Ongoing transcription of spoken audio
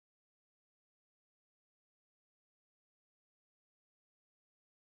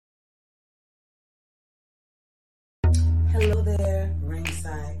Hello there,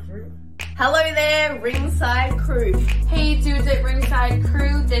 Ringside Crew. Hello there, Ringside Crew. Hey, dudes at Ringside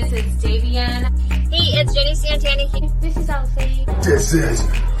Crew. This is Davian. Hey, it's Jenny Santana here. This is Elsie. This is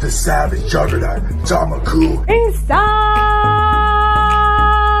the Savage Juggernaut, Tamaku. Inside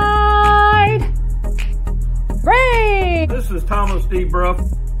Ring. This is Thomas D. Bruff.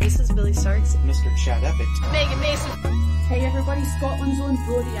 This is Billy Starks. Mr. Chad Epic. Megan Mason. Hey everybody, Scotland's own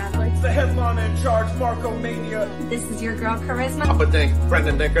Brody Adler. The headliner in charge, Marco Mania. This is your girl, Charisma. Papa Dink,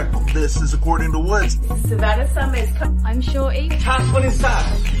 Brendan Dicker. This is According to Woods. Savannah Summers. I'm Shorty. Tasman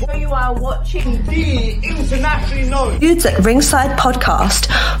inside. You are watching The internationally known Dudes at Ringside podcast,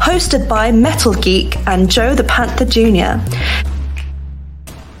 hosted by Metal Geek and Joe the Panther Jr.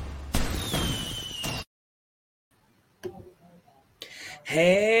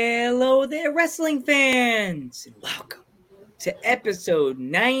 Hello there, wrestling fans, and welcome to episode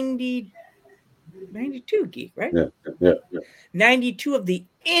 92, Geek, right? Yeah. 92 of the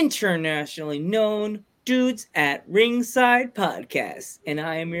internationally known Dudes at Ringside podcast. And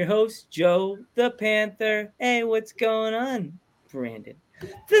I am your host, Joe the Panther. Hey, what's going on, Brandon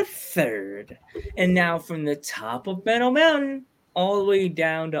the Third? And now from the top of Metal Mountain, all the way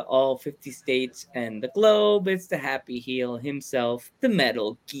down to all 50 states and the globe, it's the happy heel himself, the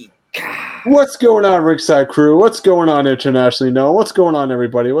Metal Geek. What's going on, Ringside Crew? What's going on internationally known? What's going on,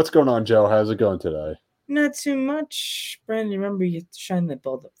 everybody? What's going on, Joe? How's it going today? Not too much. Brandon, remember you have to shine that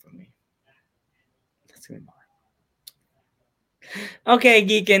belt up for me. That's going to be mine. Okay,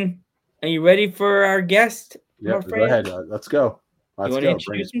 Geekin. Are you ready for our guest? Yeah, go ahead. Let's go. You want to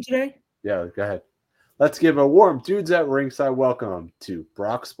introduce him today? Yeah, go ahead. Let's give a warm Dudes at Ringside welcome to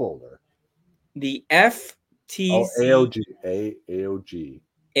Brock Spolder. The FTC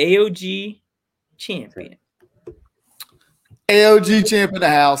AOG champion. AOG champ in the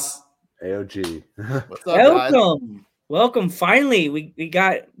house. AOG. What's up, guys? Welcome. Finally, we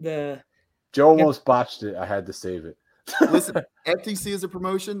got the... Joe almost botched it. I had to save it. Listen, FTC is a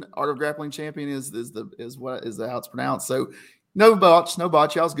promotion. Art of Grappling Champion is how it's pronounced. So no botch.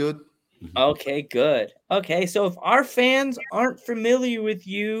 Y'all's good. Okay, good. Okay, so if our fans aren't familiar with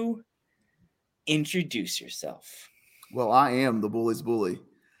you, introduce yourself. Well, I am the Bully's Bully.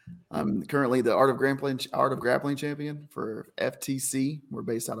 I'm currently the Art of Grappling champion for FTC. We're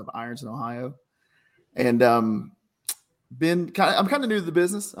based out of Ironton, Ohio, and I'm kind of new to the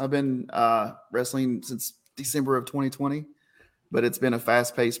business. I've been wrestling since December of 2020, but it's been a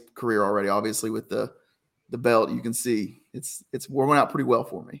fast-paced career already. Obviously, with the belt, you can see it's working out pretty well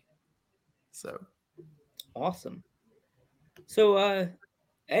for me. So awesome. So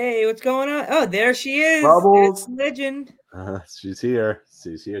hey, what's going on? Oh, there she is. Bubbles. That's legend. She's here.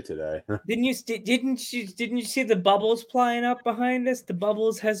 She's here today. Didn't you see the bubbles flying up behind us? The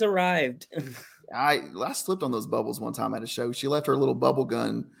bubbles has arrived. I slipped on those bubbles one time at a show. She left her little bubble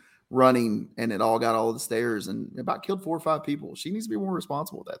gun running, and it all got all the stairs and about killed 4 or 5 people. She needs to be more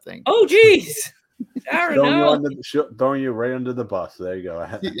responsible with that thing. Oh, geez. I don't know. Throwing you right under the bus. There you go.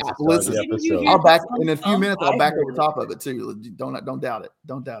 Listen, I'll back in a few minutes. I'll back over top of it too. Don't doubt it.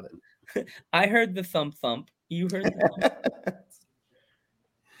 Don't doubt it. I heard the thump. You heard the thump.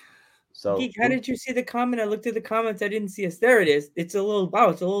 So, Geek, how did you see the comment? I looked at the comments. I didn't see us. There it is. It's a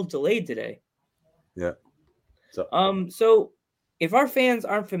little delayed today. Yeah. So if our fans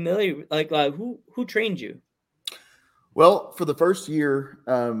aren't familiar, who trained you? Well, for the first year,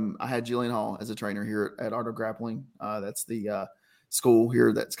 I had Jillian Hall as a trainer here at Art of Grappling. That's the school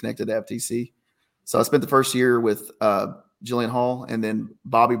here that's connected to FTC. So I spent the first year with Jillian Hall, and then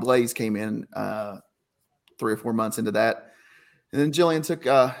Bobby Blaze came in 3 or 4 months into that. And then Jillian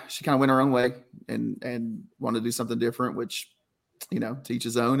she kind of went her own way and wanted to do something different, which, teach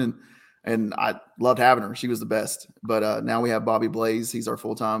his own. And I loved having her. She was the best. But now we have Bobby Blaze. He's our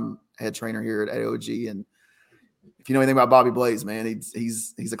full-time head trainer here at AOG. And if you know anything about Bobby Blaze, man,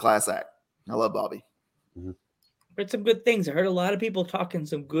 he's a class act. I love Bobby. Mm-hmm. Heard some good things. I heard a lot of people talking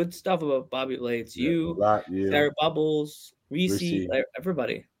some good stuff about Bobby Blaze. You, Sarah Bubbles, Reese,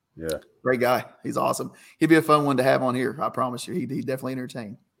 everybody. Yeah. Great guy. He's awesome. He'd be a fun one to have on here. I promise you. He'd definitely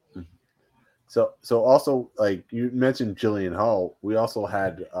entertain. So also, like you mentioned Jillian Hall, we also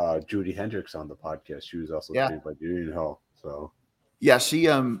had Judy Hendricks on the podcast. She was also trained by Jillian Hall. So yeah, she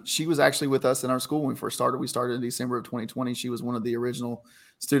was actually with us in our school when we first started. We started in December of 2020. She was one of the original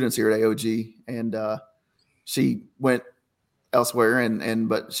students here at AOG, and she went elsewhere,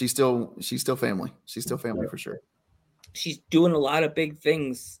 but she's still family. She's still family for sure. She's doing a lot of big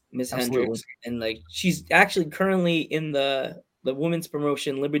things, Miss Hendricks, and she's actually currently in the women's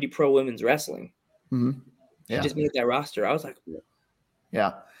promotion, Liberty Pro Women's Wrestling. Mm-hmm. She just made that roster. I was like,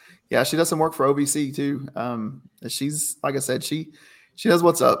 yeah. Yeah, she does some work for OVC too. She's, like I said, she knows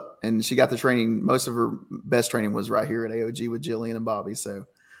what's up, and she got the training. Most of her best training was right here at AOG with Jillian and Bobby. So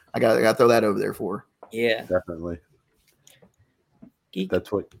I got to throw that over there for her. Yeah, definitely. Geek.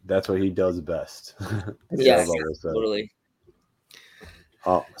 That's what he does best. Yeah, totally.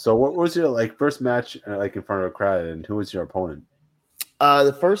 So what was your first match in front of a crowd, and who was your opponent?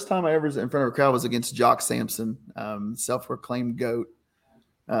 The first time I ever was in front of a crowd was against Jock Sampson, self-proclaimed GOAT,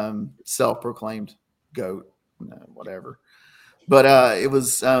 whatever. But it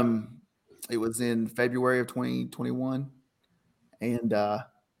was in February of 2021, and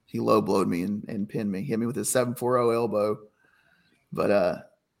he low blowed me and pinned me, hit me with his 740 elbow. But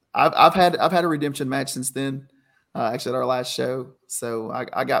I've had a redemption match since then. Actually, at our last show, so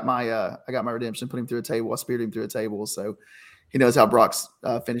I got my redemption. Put him through a table. I speared him through a table, so he knows how Brock's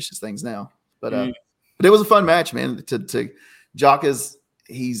finishes things now. But it was a fun match, man. To Jock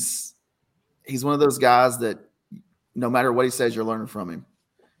he's one of those guys that no matter what he says, you're learning from him.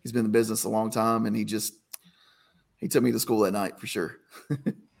 He's been in the business a long time, and he took me to school that night for sure.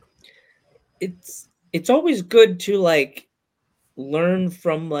 It's always good to learn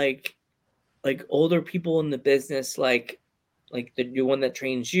from older people in the business, like the one that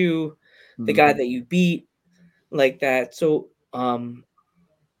trains you, the guy that you beat, like that. So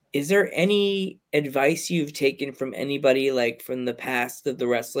is there any advice you've taken from anybody from the past of the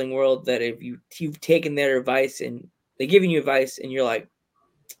wrestling world that if you've taken their advice and they're giving you advice and you're like,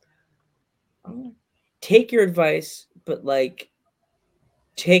 take your advice, but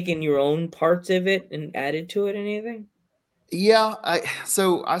taking your own parts of it and added to it, anything? Yeah,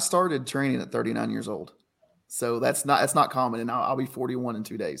 I started training at 39 years old, so that's not common, and I'll be 41 in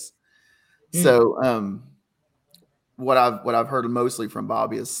 2 days. So what I've heard mostly from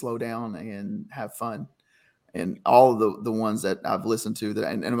Bobby is slow down and have fun, and all of the ones that I've listened to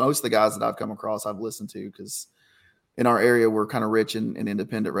and most of the guys that I've come across I've listened to, because in our area we're kind of rich in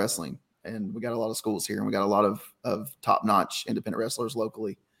independent wrestling, and we got a lot of schools here, and we got a lot of top notch independent wrestlers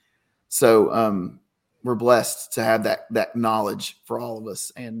locally. So we're blessed to have that knowledge for all of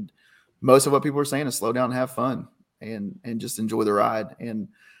us. And most of what people are saying is slow down and have fun and just enjoy the ride. And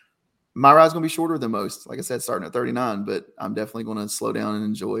my ride's going to be shorter than most, like I said, starting at 39, but I'm definitely going to slow down and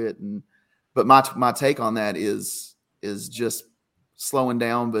enjoy it. But my take on that is just slowing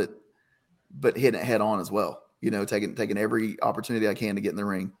down, but hitting it head on as well, taking every opportunity I can to get in the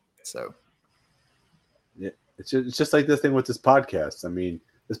ring. So yeah, it's just like this thing with this podcast. I mean,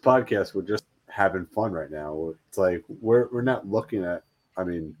 this podcast, we're just having fun right now. It's we're not looking at,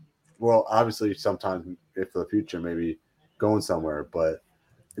 obviously sometimes if for the future maybe going somewhere, but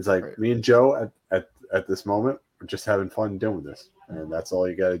it's right. Me and Joe at this moment, we're just having fun doing this, and that's all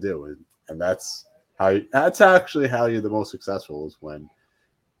you got to do. And that's actually how you're the most successful, is when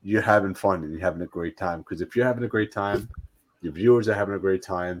you're having fun and you're having a great time. Because if you're having a great time, your viewers are having a great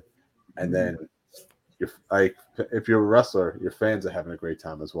time, and then if you're a wrestler, your fans are having a great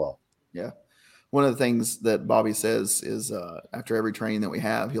time as well. Yeah. One of the things that Bobby says is after every training that we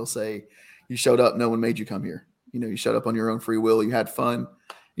have, he'll say, you showed up, no one made you come here. You showed up on your own free will, you had fun, and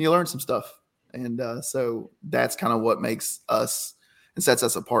you learned some stuff. And so that's kind of what makes us and sets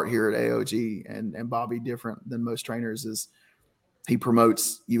us apart here at AOG and Bobby different than most trainers, is he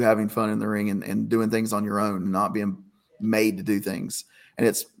promotes you having fun in the ring and doing things on your own and not being made to do things. And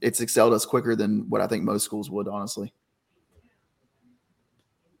it's excelled us quicker than what I think most schools would, honestly.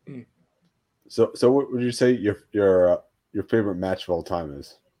 So what would you say your favorite match of all time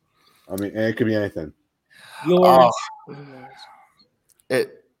is? And it could be anything. Yours.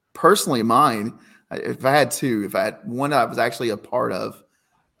 Personally, mine, if I had one I was actually a part of,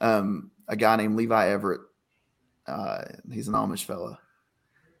 a guy named Levi Everett. He's an Amish fella.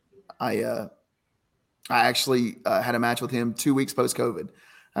 I actually had a match with him 2 weeks post-COVID.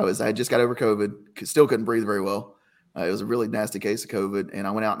 I had just got over COVID, still couldn't breathe very well. It was a really nasty case of COVID, and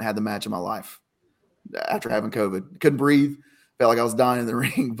I went out and had the match of my life after having COVID. Couldn't breathe, felt like I was dying in the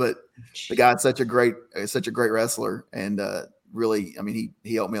ring. But the guy's such a great wrestler, and really,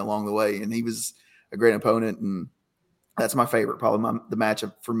 he helped me along the way, and he was a great opponent. And that's my favorite, probably the match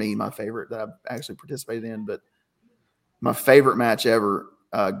for me, my favorite that I've actually participated in. But my favorite match ever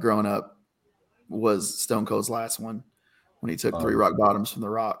growing up was Stone Cold's last one, when he took 3 rock bottoms from The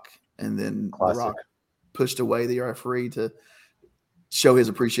Rock, and then Classic. The Rock pushed away the referee to show his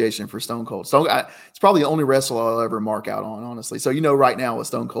appreciation for Stone Cold. It's probably the only wrestler I'll ever mark out on, honestly. So right now with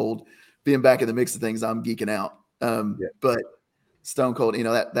Stone Cold being back in the mix of things, I'm geeking out. But Stone Cold,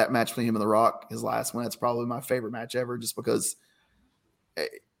 that match between him and The Rock, his last one, that's probably my favorite match ever, just because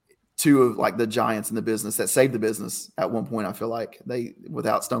two of like the giants in the business that saved the business at one point. I feel like they,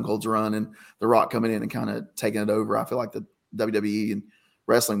 without Stone Cold's run and The Rock coming in and kind of taking it over, I feel like the WWE and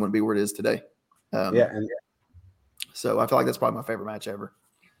wrestling wouldn't be where it is today. So I feel like that's probably my favorite match ever.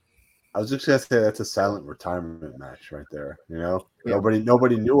 I was just gonna say that's a silent retirement match right there. You know,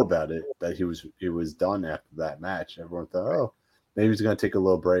 nobody knew about it, that he was done after that match. Everyone thought, oh, maybe he's gonna take a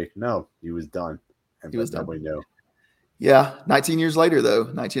little break. No, he was done, and nobody knew. Yeah, 19 years later though.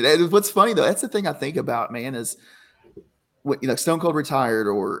 19. What's funny though, that's the thing I think about, man, is when Stone Cold retired,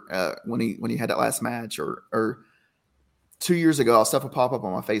 or when he had that last match, or 2 years ago, all stuff would pop up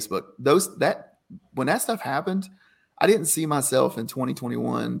on my Facebook. When that stuff happened, I didn't see myself in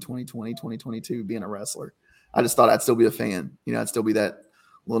 2021, 2020, 2022 being a wrestler. I just thought I'd still be a fan. I'd still be that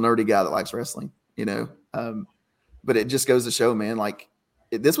little nerdy guy that likes wrestling, But it just goes to show, man, like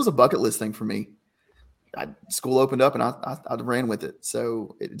this was a bucket list thing for me. School opened up and I ran with it.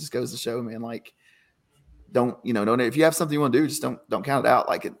 So it just goes to show, man, like don't if you have something you want to do, just don't count it out.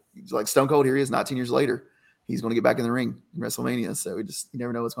 Like Stone Cold, here he is 19 years later. He's going to get back in the ring in WrestleMania. So you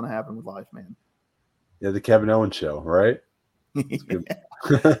never know what's going to happen with life, man. Yeah, the Kevin Owens show, right? I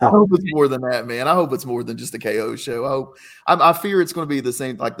hope it's more than that, man. I hope it's more than just the KO show. I fear it's going to be the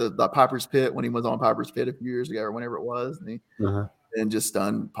same, like the Piper's Pit when he was on Piper's Pit a few years ago or whenever it was, and just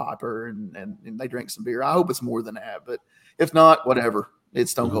stunned Piper and they drank some beer. I hope it's more than that, but if not, whatever.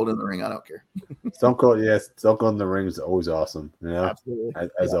 It's Stone Cold in the ring. I don't care. Stone Cold in the ring is always awesome. Absolutely,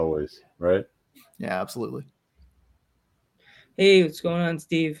 as always, right? Yeah, absolutely. Hey, what's going on,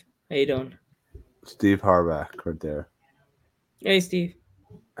 Steve? How you doing? Steve Harback right there. Hey, Steve.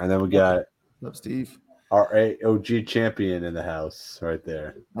 And then we got Steve, our AOG champion in the house right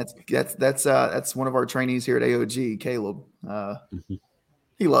there. That's one of our trainees here at AOG, Caleb.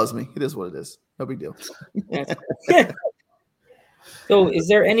 He loves me. It is what it is. No big deal. So, is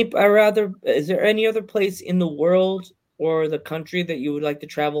there any other place in the world or the country that you would like to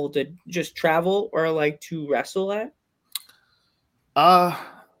travel or like to wrestle at?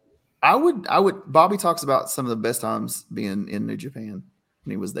 I would. Bobby talks about some of the best times being in New Japan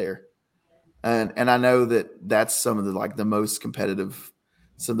when he was there, and I know that's some of the most competitive,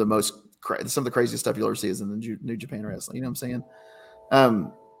 some of the craziest stuff you'll ever see is in the New Japan wrestling. You know what I'm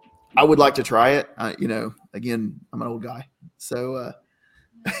saying? I would like to try it. Again, I'm an old guy, so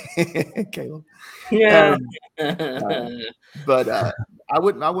Caleb. Yeah. But I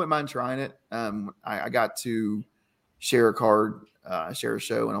wouldn't mind trying it. I got to share a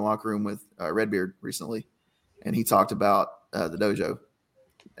show in a locker room with Redbeard recently, and he talked about the dojo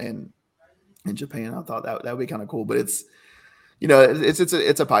and in Japan. I thought that would be kind of cool, but it's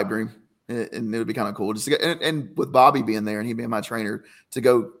a pipe dream, and it would be kind of cool just to get, and with Bobby being there and he being my trainer, to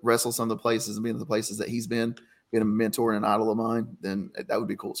go wrestle some of the places and being the places that he's being a mentor and an idol of mine, then that would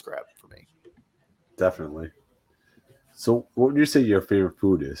be cool scrap for me. Definitely. So what would you say your favorite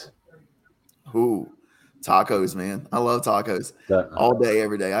food is? Ooh, tacos, man. I love tacos all day,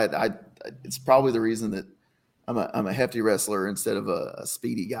 every day. I it's probably the reason that I'm a hefty wrestler instead of a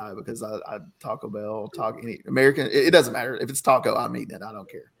speedy guy, because I Taco Bell, any American, it doesn't matter. If it's taco, I'm eating it. I don't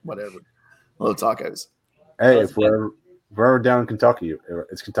care. Whatever. I love tacos. Hey, if we're down in Kentucky,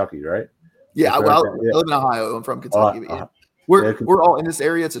 it's Kentucky, right? Yeah, I live in Ohio. I'm from Kentucky. We're all in this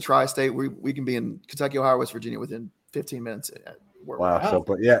area. It's a tri-state. We can be in Kentucky, Ohio, West Virginia within 15 minutes. Wow. So,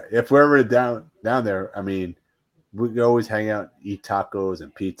 but yeah, if we're ever down there, I mean, we can always hang out, eat tacos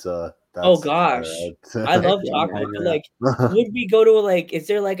and pizza. Oh gosh, I love tacos. Like, would we go to is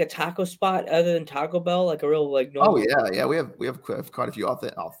there like a taco spot other than Taco Bell, like a real normal? Oh yeah. We have quite a few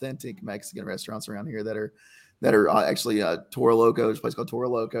authentic Mexican restaurants around here that are actually Toro Loco. There's a place called Toro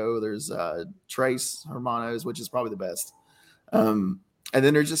Loco. There's Trace Hermanos, which is probably the best. And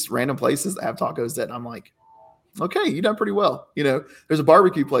then there's just random places that have tacos that I'm like, okay, you done pretty well. There's a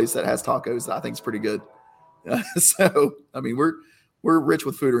barbecue place that has tacos that I think is pretty good. So I mean, we're rich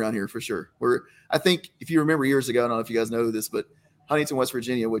with food around here for sure. I think if you remember years ago, I don't know if you guys know this, but Huntington, West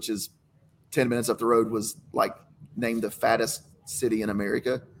Virginia, which is 10 minutes up the road, was named the fattest city in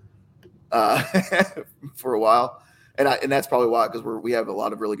America for a while. And that's probably why, because we have a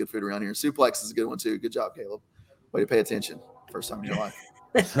lot of really good food around here. Suplex is a good one too. Good job, Caleb. Way to pay attention. First time in your life.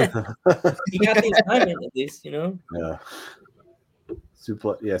 You got the assignment at least, Yeah.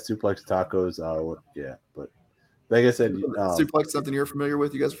 Suplex tacos. But like I said, Suplex, something you're familiar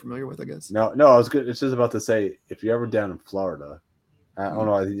with? You guys are familiar with, I guess. No, I was good. It's just about to say, if you're ever down in Florida, I don't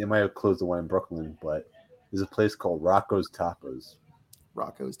know. I think they might have closed the one in Brooklyn, but there's a place called Rocco's Tacos.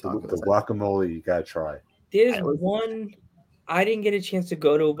 Rocco's Tacos. The guacamole you gotta try. There's one I didn't get a chance to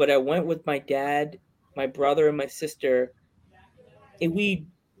go to, but I went with my dad, my brother, and my sister. And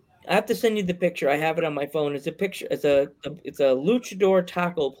I have to send you the picture. I have it on my phone. It's a picture. It's a luchador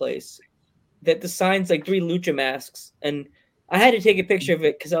taco place that the sign's like 3 lucha masks, and I had to take a picture of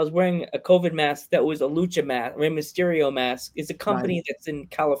it because I was wearing a COVID mask that was a lucha mask, Rey Mysterio mask. It's a company that's in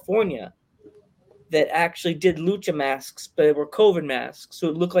California that actually did lucha masks, but they were COVID masks, so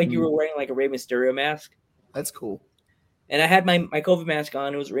it looked like you were wearing like a Rey Mysterio mask. That's cool. And I had my COVID mask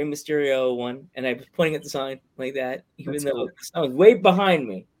on. It was a Rey Mysterio one, and I was pointing at the sign like that, even though the sign was way behind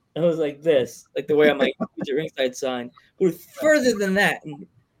me. I was like this, like the way on my ringside sign. But it was further than that. And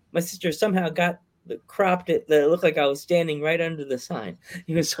my sister somehow got cropped it that it looked like I was standing right under the sign.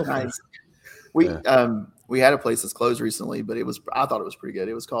 It was so nice. We had a place that's closed recently, but I thought it was pretty good.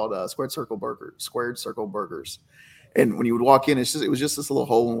 It was called Squared Circle Burgers. And when you would walk in, it was just this little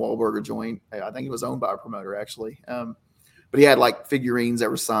hole in wall burger joint. I think it was owned by a promoter actually. But he had like figurines that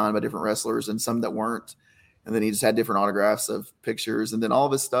were signed by different wrestlers and some that weren't. And then he just had different autographs of pictures. And then all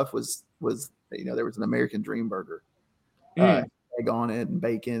of his stuff was there was an American Dream burger, egg on it and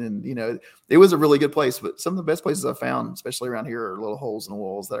bacon. And, it was a really good place. But some of the best places I've found, especially around here, are little holes in the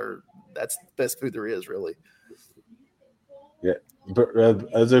walls that's the best food there is, really. Yeah. But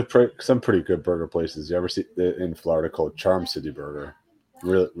there's some pretty good burger places. You ever see in Florida called Charm City Burger?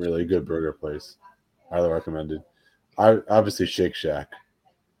 Really, really good burger place. Highly recommended. Obviously Shake Shack.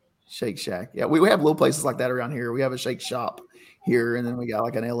 Shake Shack. Yeah, we have little places like that around here. We have a Shake Shop here, and then we got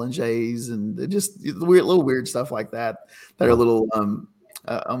like an L&J's and just weird stuff like that are a little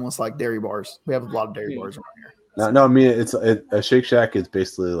almost like dairy bars. We have a lot of dairy bars around here. No, I mean a Shake Shack is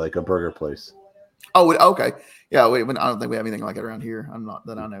basically like a burger place. Oh, okay. Yeah, I don't think we have anything like it around here.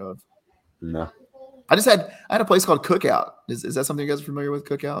 That I know of. No. I had a place called Cookout. Is that something you guys are familiar with?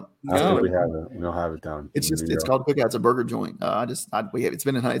 Cookout? No, we don't have it down. It's called Cookout. It's a burger joint. It's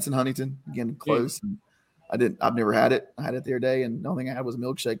in Huntington, again, close. And I've never had it. I had it the other day, and the only thing I had was a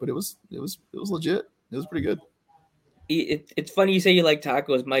milkshake, but it was legit. It was pretty good. It's funny you say you like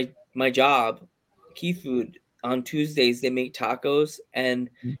tacos. My job, Key Food, on Tuesdays they make tacos, and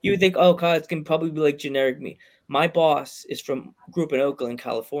you would think, oh God, it's gonna probably be like generic meat. My boss is from group in Oakland,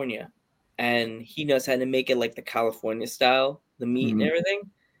 California. And he knows how to make it like the California style, the meat and everything.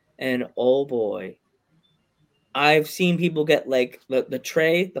 And oh boy, I've seen people get like the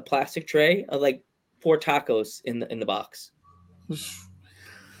tray, the plastic tray of like 4 tacos in the box. I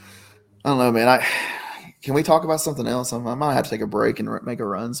don't know, man. Can we talk about something else? I might have to take a break and make a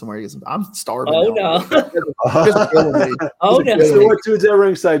run somewhere. I'm starving. Oh now. No! Oh no! So what Dudes at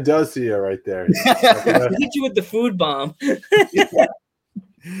Ringside does to you right there? Hit you with the food bomb.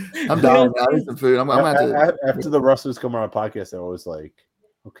 I'm dying. I need some food. After the wrestlers come on our podcast, they're always like,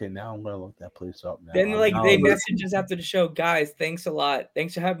 "Okay, now I'm gonna look that place up." Now. Then they message us after the show, guys. Thanks a lot.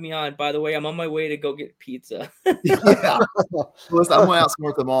 Thanks for having me on. By the way, I'm on my way to go get pizza. Yeah. Listen, I'm going to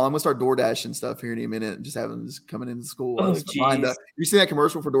outsmart them all. I'm gonna start DoorDash and stuff here in a minute, and just have them just coming into school. Oh, lined up. You see that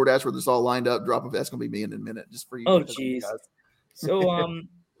commercial for DoorDash where they're all lined up? That's gonna be me in a minute, just for you. Oh, jeez. So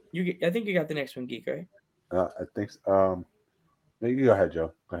I think you got the next one, Geek, right? I think. You go ahead,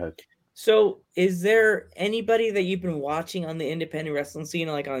 Joe. Go ahead. So, is there anybody that you've been watching on the independent wrestling scene,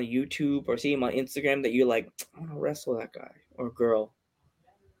 like on YouTube or seeing him on Instagram, that you're like, I want to wrestle that guy or girl?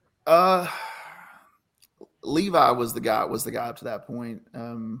 Levi was the guy up to that point.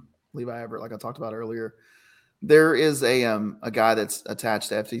 Levi Everett, like I talked about earlier. There is a guy that's attached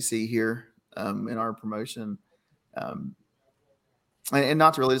to FTC here in our promotion. And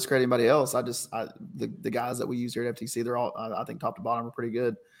not to really discredit anybody else, the guys that we use here at FTC, they're all, I think, top to bottom are pretty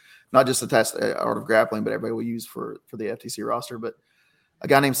good. Not just attached to Art of Grappling, but everybody we use for the FTC roster. But a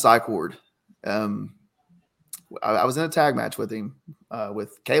guy named Psych Ward, I was in a tag match with him,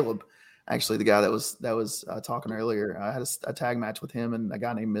 with Caleb, actually the guy that was talking earlier. I had a tag match with him and a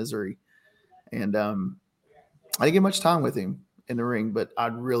guy named Misery, and I didn't get much time with him in the ring, but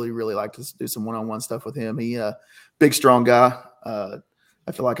I'd really, really like to do some one-on-one stuff with him. He big, strong guy.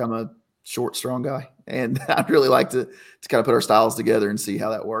 I feel like I'm a short, strong guy, and I'd really like to kind of put our styles together and see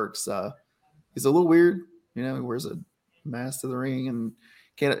how that works. He's a little weird, he wears a mask to the ring and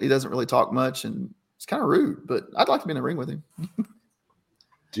he doesn't really talk much, and it's kind of rude, but I'd like to be in the ring with him.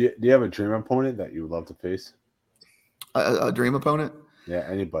 Do you have a dream opponent that you would love to face? A dream opponent? Yeah,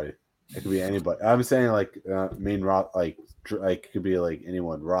 anybody. It could be anybody. I'm saying like main Rock, like it could be like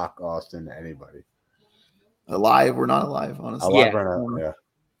anyone. Rock, Austin, anybody. Alive or not alive, honestly. Alive or not, yeah.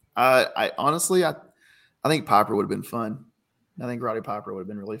 I honestly, I think Piper would have been fun. I think Roddy Piper would have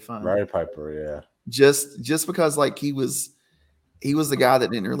been really fun. Roddy Piper, yeah. Just because like he was the guy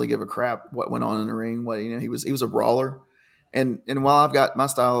that didn't really give a crap what went on in the ring. He was a brawler, and while I've got my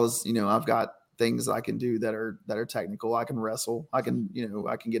style is, I've got things I can do that are technical. I can wrestle. I can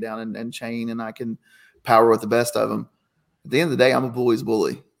get down and chain, and I can power with the best of them. At the end of the day, I'm a bully's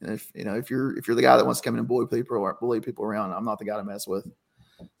bully. And if you're the guy that wants to come in and bully people around, I'm not the guy to mess with.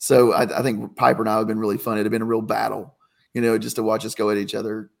 So I think Piper and I have been really fun. It'd have been a real battle, just to watch us go at each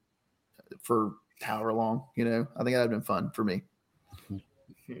other for however long. I think that'd have been fun for me.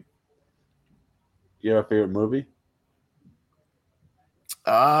 You have a favorite movie?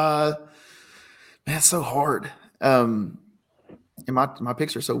 Man, it's so hard. And my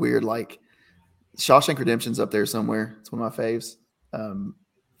picks are so weird. Like Shawshank Redemption's up there somewhere. It's one of my faves.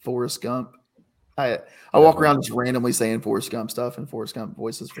 Forrest Gump. I walk around just randomly saying Forrest Gump stuff and Forrest Gump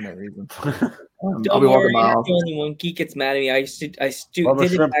voices for no reason. I'll be walking miles. The only one Geek gets mad at me. I Bubba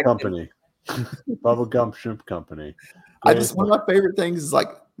Shrimp Company. Bubba Gump Shrimp Company. One of my favorite things is like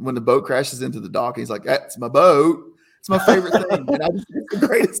when the boat crashes into the dock. And he's like, "That's my boat." It's my favorite thing, and it's the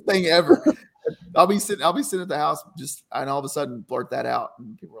greatest thing ever. I'll be sitting at the house, and all of a sudden blurt that out,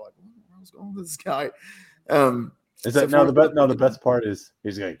 and people are like, "What's going on with this guy?" The best part is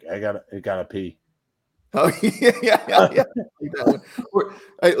he's like, I gotta pee. Oh yeah.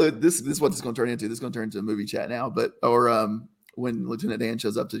 This is what this is going to turn into. This is going to turn into a movie chat now. When Lieutenant Dan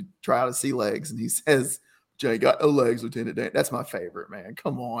shows up to try out his sea legs, and he says, "Jay, got no legs, Lieutenant Dan." That's my favorite, man.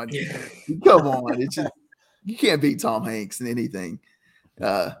 Come on. It's just, you can't beat Tom Hanks in anything.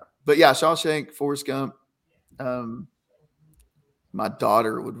 But yeah, Shawshank, Forrest Gump. My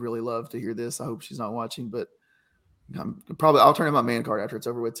daughter would really love to hear this. I hope she's not watching, but I'll turn in my man card after it's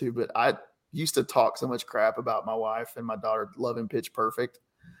over with too. But I used to talk so much crap about my wife and my daughter loving Pitch Perfect.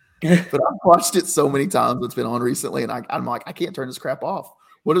 But I've watched it so many times. It's been on recently, and I'm like, I can't turn this crap off.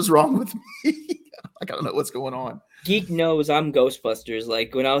 What is wrong with me? I don't know what's going on. Geek knows I'm Ghostbusters.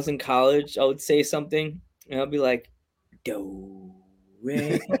 Like when I was in college, I would say something, and I'll be like, "Do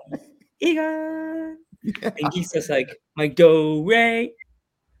re Egon," and Geek's just like, "My do re,"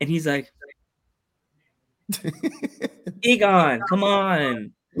 and he's like, "Egon, come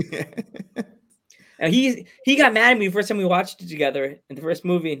on." And he got mad at me the first time we watched it together in the first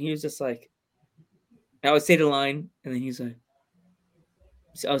movie, and he was just like, I would say the line, and then he's like,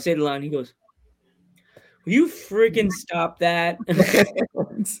 so I would say the line, he goes, "Will you freaking stop that?"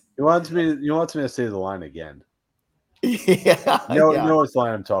 He wants me to say the line again. Yeah. You know what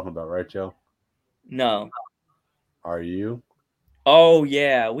line I'm talking about, right, Joe? No. Are you? Oh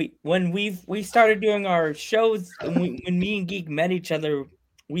yeah. When we started doing our shows, when me and Geek met each other,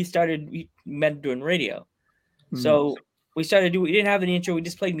 we met doing radio. Mm-hmm. So we didn't have an intro, we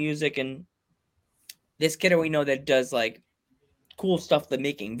just played music, and this kid we know that does like cool stuff like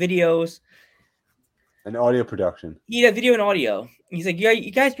making videos. And audio production. Yeah, video and audio. He's like, "Yeah,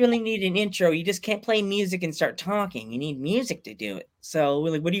 you guys really need an intro. You just can't play music and start talking. You need music to do it." So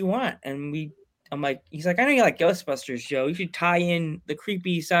we're like, "What do you want?" And I'm like, he's like, "I know you like Ghostbusters, Joe. You should tie in the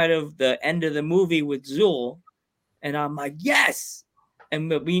creepy side of the end of the movie with Zool." And I'm like, "Yes."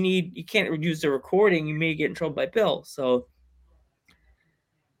 But you can't use the recording. You may get in trouble by Bill. So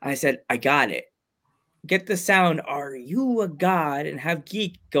I said, "I got it. Get the sound, 'Are you a god?' and have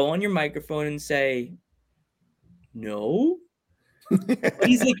Geek go on your microphone and say, 'No.'"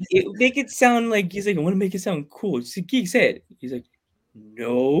 He's like, make it sound like, he's like, "I want to make it sound cool." So Geek said, he's like,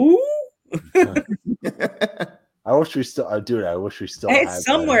 "No." I wish we still had It's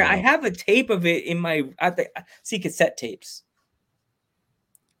somewhere. I have a tape of it in my cassette tapes.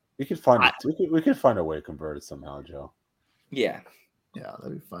 We could find it. We could find a way to convert it somehow, Joe. Yeah,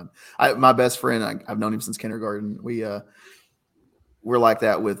 that'd be fun. My best friend, I've known him since kindergarten. We're like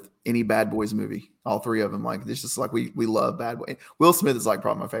that with any Bad Boys movie. All three of them, like it's just like we love Bad Boys. Will Smith is like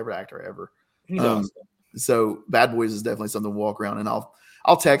probably my favorite actor ever. Awesome. So Bad Boys is definitely something to walk around, and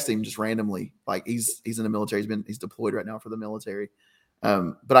I'll text him just randomly. Like he's in the military. He's deployed right now for the military.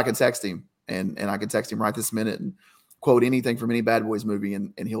 But I can text him and I can text him right this minute and quote anything from any Bad Boys movie,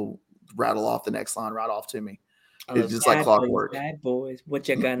 and he'll rattle off the next line right off to me. It's just like clockwork. Bad Boys, what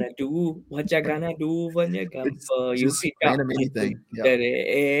you gonna do? What you gonna do when you come for you? Random anything.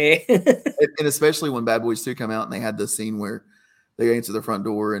 Yeah. And especially when Bad Boys 2 come out and they had the scene where they answer the front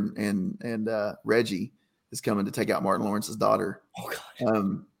door and Reggie is coming to take out Martin Lawrence's daughter. Oh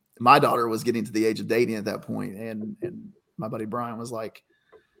God. My daughter was getting to the age of dating at that point, and my buddy Brian was like,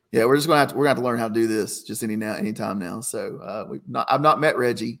 "Yeah, we're gonna have to learn how to do this just anytime now." So I've not met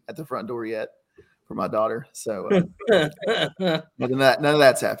Reggie at the front door yet for my daughter. So none of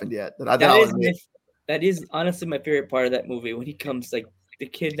that's happened yet. That is honestly my favorite part of that movie, when he comes, like the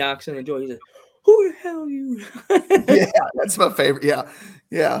kid knocks on the door. He's like, "Who the hell are you?" Yeah, that's my favorite.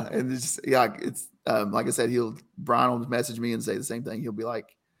 Yeah, and it's like I said, Brian will message me and say the same thing. He'll be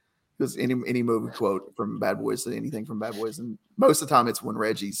like, Because any movie quote from Bad Boys to anything from Bad Boys, and most of the time it's when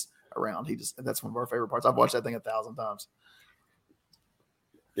Reggie's around. That's one of our favorite parts. I've watched that thing 1,000 times.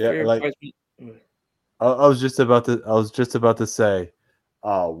 Yeah, like I was just about to say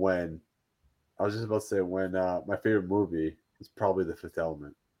when my favorite movie is probably The Fifth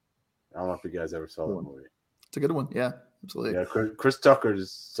Element. I don't know if you guys ever saw that movie. It's a good one. Yeah, absolutely. Yeah, Chris Tucker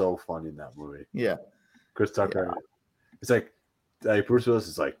is so funny in that movie. Yeah, Chris Tucker. Yeah. It's like Bruce Willis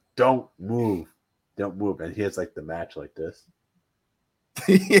is like, don't move, and he has like the match like this.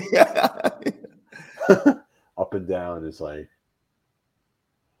 Yeah, up and down is like.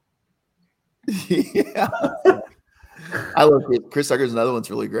 Yeah, I love it. Chris Tucker's another one's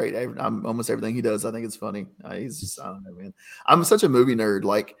really great. I'm almost everything he does. I think it's funny. He's just, I don't know, man. I'm such a movie nerd.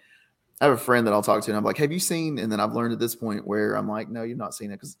 Like, I have a friend that I'll talk to, and I'm like, "Have you seen?" And then I've learned at this point where I'm like, "No, you've not seen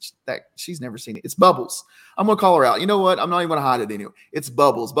it because she's never seen it." It's Bubbles. I'm gonna call her out. You know what? I'm not even gonna hide it anyway. It's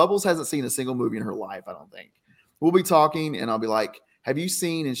Bubbles. Bubbles hasn't seen a single movie in her life. I don't think. We'll be talking, and I'll be like, "Have you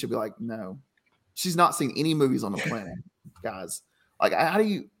seen?" And she'll be like, "No." She's not seen any movies on the planet, guys. Like, how do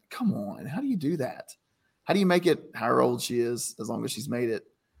you? Come on, how do you do that? How do you make it however old she is, as long as she's made it,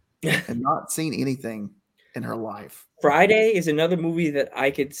 and not seen anything in her life? Friday is another movie that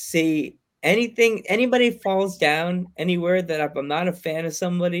I could see anybody falls down anywhere that I'm not a fan of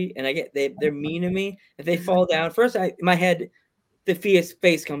somebody, and they're mean to me. If they fall down, first in my head, the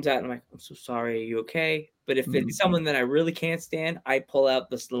face comes out, and I'm like, I'm so sorry, are you okay? But if it's someone that I really can't stand, I pull out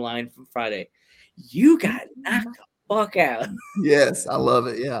the line from Friday. You got knocked the fuck out. Yes, I love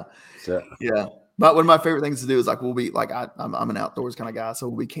it. Yeah. Yeah. But one of my favorite things to do is like we'll be like I'm an outdoors kind of guy, so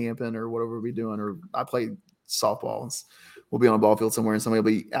we'll be camping or whatever we'll be doing. Or I play softball. And we'll be on a ball field somewhere, and somebody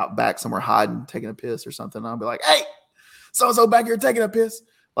will be out back somewhere hiding, taking a piss or something. And I'll be like, "Hey, so and so back here taking a piss."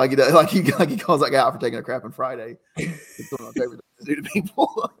 Like he does, like he calls that guy out for taking a crap on Friday. It's one of my favorite things to do to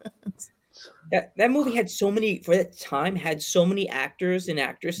people. That movie had so many for that time had so many actors and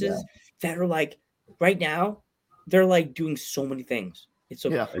actresses that are like right now they're like doing so many things. It's so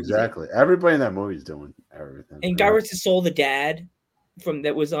crazy. Exactly. Everybody in that movie is doing everything. And Guy Ritchie's Soul, the dad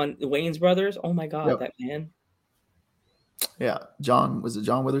that was on the Wayans Brothers. Oh my God, that man. Yeah, was it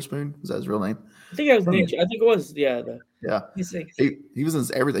John Witherspoon? Was that his real name? I think it was. Yeah. He was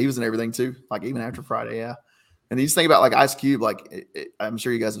in everything. He was in everything too. Like even after Friday, yeah. And you just think about like Ice Cube. Like I'm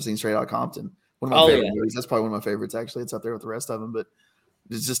sure you guys have seen Straight Outta Compton. One of my favorite movies. That's probably one of my favorites. Actually, it's up there with the rest of them. But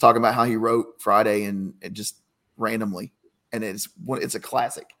it's just talking about how he wrote Friday and it just randomly, and it's a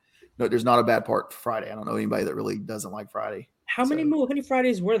classic. No, there's not a bad part for Friday. I don't know anybody that really doesn't like Friday. How many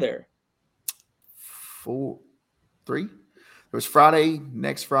Fridays were there? 3. There was Friday,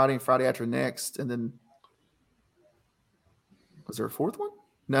 next Friday, Friday after next, and then was there a fourth one?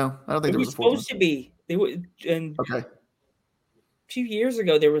 No, I don't think there was a fourth one. It was supposed to be. They were, and okay. A few years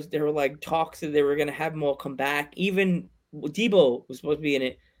ago, there were like talks that they were going to have them all come back. Even Debo was supposed to be in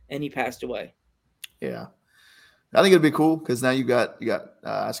it, and he passed away. Yeah, I think it'd be cool because now you got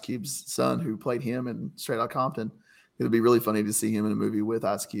Ice Cube's son who played him in Straight Outta Compton. It'd be really funny to see him in a movie with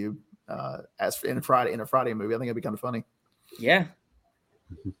Ice Cube as in a Friday movie. I think it'd be kind of funny. Yeah.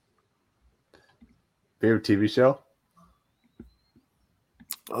 Favorite TV show?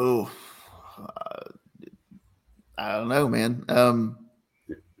 Oh, I don't know, man.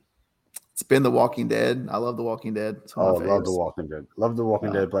 It's been The Walking Dead. I love The Walking Dead. I love The Walking Dead. Love The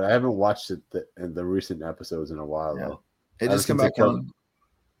Walking Dead, but I haven't watched it in the recent episodes in a while, though. It just come back on.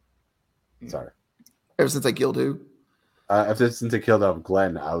 Sorry. Ever since I killed who? Ever since I killed off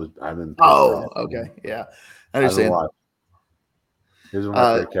Glenn, I've been. Oh, okay. Yeah. I understand. Here's one of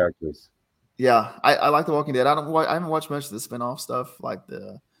my favorite characters. Yeah, I like The Walking Dead. I haven't watched much of the spinoff stuff like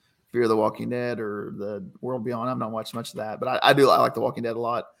the Fear of the Walking Dead or the World Beyond. I've not watched much of that, but I like The Walking Dead a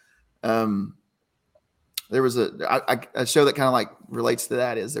lot. There was a show that kind of like relates to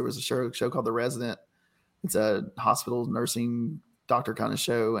that. There was a show called The Resident. It's a hospital nursing doctor kind of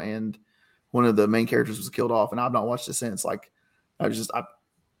show, and one of the main characters was killed off, and I've not watched it since. Like I just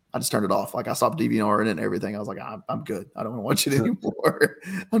turned it off. Like I stopped DVRing it and everything. I was like, I'm good. I don't want to watch it anymore.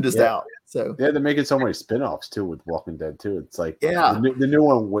 I'm just out. So they're making so many spinoffs too with Walking Dead too. It's like the new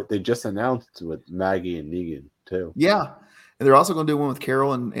one they just announced with Maggie and Negan too. Yeah, and they're also going to do one with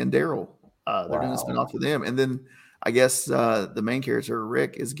Carol and Daryl. They're doing a spinoff for them, and then I guess the main character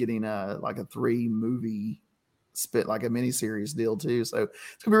Rick is getting like a 3-movie like a miniseries deal too. So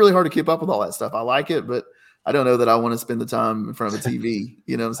it's gonna be really hard to keep up with all that stuff. I like it, but I don't know that I want to spend the time in front of a TV.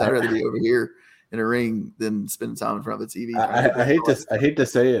 You know, so I'd rather be over here in a ring than spend time in front of a TV. I hate to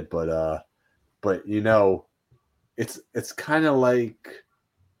say it, but you know, it's kind of like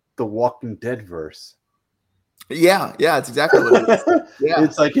the Walking Dead verse. Yeah, it's exactly what it is. Yeah.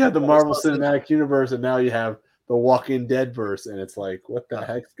 It's like you have the Marvel Cinematic Universe, and now you have the Walking Dead verse, and it's like, what the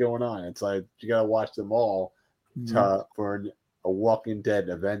heck's going on? It's like you gotta watch them all for a Walking Dead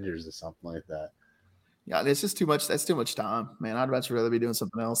Avengers or something like that. Yeah, it's just too much. That's too much time, man. I'd much rather be doing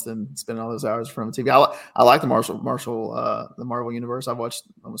something else than spending all those hours in front of TV. I like the Marvel universe. I've watched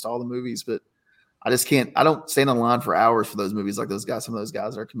almost all the movies, but I just can't. I don't stand in line for hours for those movies like those guys. Some of those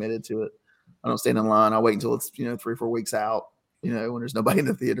guys are committed to it. I don't stand in line. I wait until it's 3 or 4 weeks out. When there's nobody in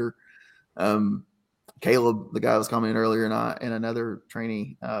the theater. Caleb, the guy I was commenting earlier, and I and another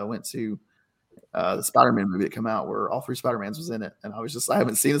trainee went to the Spider-Man movie that came out where all 3 Spider-Mans was in it. And I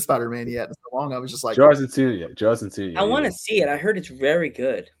haven't seen the Spider-Man yet in so long. I was just like, Joe hasn't seen it yet. I want to see it. I heard it's very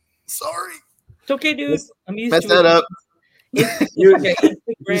good. Sorry. It's okay, dude. I'm used mess to that it. up. You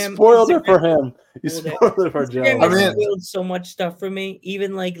spoiled it for him. You spoiled it for Joe. Instagram spoiled so much stuff for me.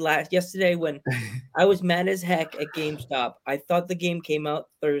 Even like yesterday when I was mad as heck at GameStop. I thought the game came out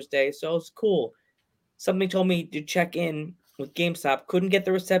Thursday, so it was cool. Something told me to check in with GameStop. Couldn't get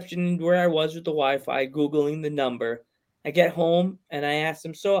the reception where I was with the Wi-Fi. Googling the number. I get home and I asked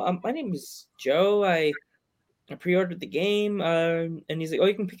him, so my name is Joe. I pre-ordered the game. And he's like, oh,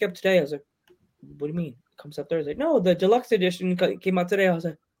 you can pick it up today. I was like, what do you mean? It comes up Thursday. No, the deluxe edition came out today. I was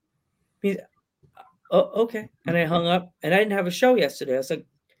like, oh, okay. And I hung up and I didn't have a show yesterday. I was like,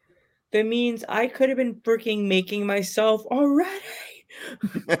 that means I could have been freaking making myself already.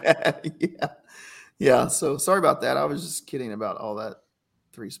 Yeah. So sorry about that. I was just kidding about all that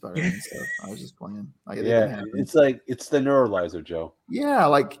 3 Spider-Man stuff. I was just playing. It's like it's the neuralizer, Joe. Yeah,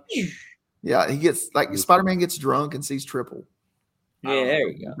 he gets Spider-Man gets drunk and sees triple. Yeah, there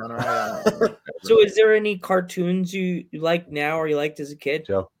you go. So is there any cartoons you like now or you liked as a kid?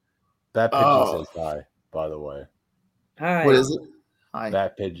 Joe, Bat Pigeon says hi, by the way. Hi. What is it? Hi.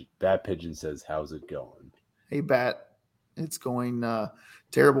 Bat Pigeon says, how's it going? Hey, Bat. It's going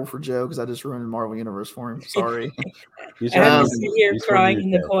terrible for Joe because I just ruined the Marvel Universe for him. Sorry. I'm sitting here crying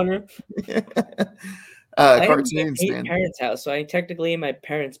in the corner. Cartoons, man. Parents' house, so I technically in my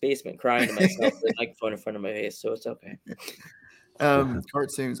parents' basement crying to myself with a microphone in front of my face, so it's okay.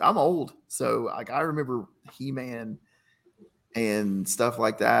 Cartoons. I'm old, so I remember He-Man and stuff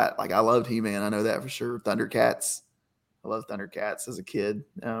like that. I loved He-Man. I know that for sure. Thundercats. I loved Thundercats as a kid.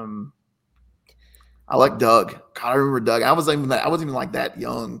 I like Doug. God, I remember Doug. I wasn't even like that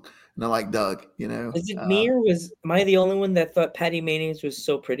young, and I like Doug. Is it me or am I the only one that thought Patty Mayonnaise was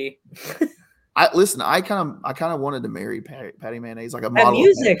so pretty? I kind of wanted to marry Patty Mayonnaise, like a model of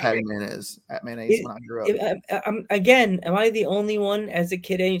Patty Mayonnaise when I grew up. Am I the only one as a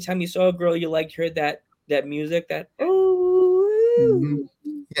kid? Anytime you saw a girl you liked, heard that music,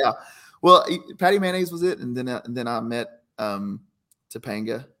 Yeah. Well, Patty Mayonnaise was it, and then I met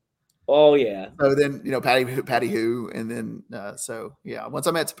Topanga. Oh yeah. So then Patty Who, and then so yeah. Once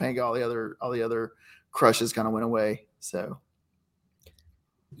I met Topanga, all the other crushes kind of went away. So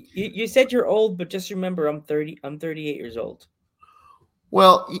you said you're old, but just remember, I'm 30. I'm 38 years old.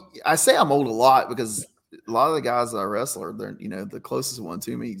 Well, I say I'm old a lot because a lot of the guys that I wrestle they're the closest one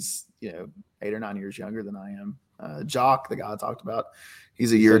to me is 8 or 9 years younger than I am. Jock, the guy I talked about,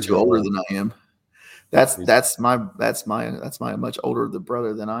 he's a year or two older than I am. That's my much older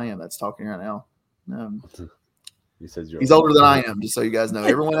brother than I am that's talking right now. He's older than I am, just so you guys know.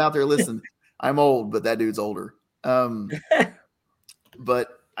 Everyone out there, listen, I'm old, but that dude's older. But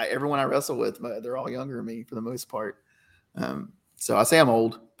everyone I wrestle with, they're all younger than me for the most part. So I say I'm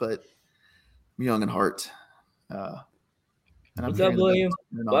old, but I'm young in heart. What's up, William?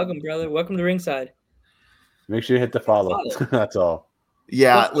 Welcome, brother. Welcome to Ringside. Make sure you hit the follow. That's all.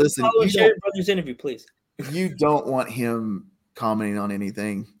 Yeah, listen. Share your brother's interview, please. You don't want him commenting on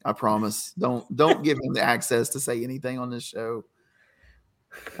anything. I promise. Don't give him the access to say anything on this show.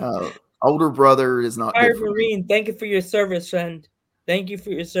 Older brother is not. Fire Marine, thank you for your service, friend. Thank you for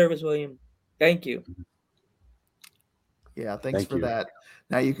your service, William. Thank you. Yeah, thanks for that.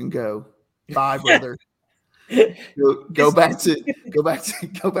 Now you can go. Bye, brother. Go back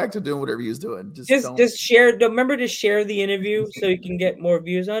to doing whatever he was doing. Just share. Remember to share the interview so you can get more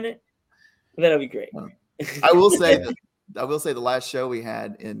views on it. That'll be great. I will say the last show we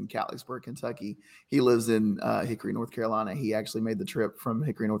had in Catlettsburg, Kentucky. He lives in Hickory, North Carolina. He actually made the trip from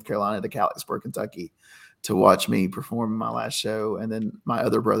Hickory, North Carolina to Catlettsburg, Kentucky, to watch me perform my last show. And then my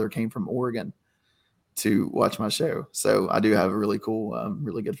other brother came from Oregon to watch my show. So I do have a really cool,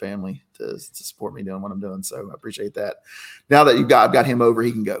 really good family to support me doing what I'm doing. So I appreciate that. Now that I've got him over,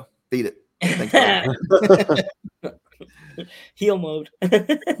 he can go beat it. Heel mode.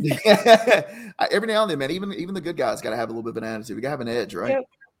 Every now and then, man, even the good guys got to have a little bit of an attitude. We got to have an edge, right?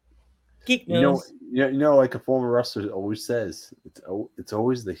 Geek You know, knows. like a former wrestler always says, it's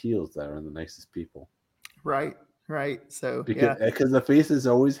always the heels that are the nicest people. Right. So Because the faces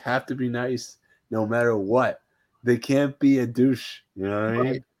always have to be nice, no matter what. They can't be a douche. You know what I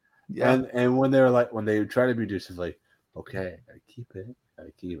mean? Yeah. And when they try to be douches, like, okay, I keep it.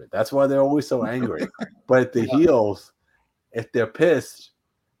 That's why they're always so angry. But the heels, if they're pissed,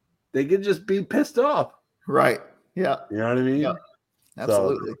 they can just be pissed off. Right. Yeah. You know what I mean? Yeah.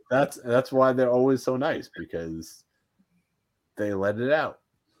 Absolutely. So that's why they're always so nice, because they let it out.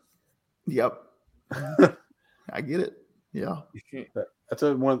 Yep. I get it. Yeah. That's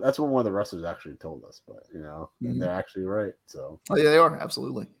what one of the wrestlers actually told us, but and they're actually right. So yeah, they are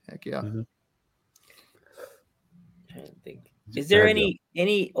absolutely. Heck yeah. Mm-hmm. I don't think. Is there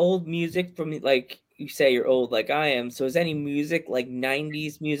any old music from, like, you say you're old like I am? So is any music like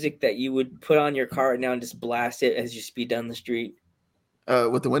 90s music that you would put on your car right now and just blast it as you speed down the street?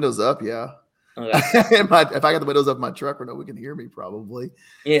 With the windows up, yeah. Okay. If I got the windows up in my truck, or no one can hear me probably.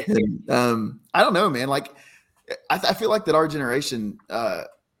 Yeah. And, I don't know, man. Like, I feel like that our generation,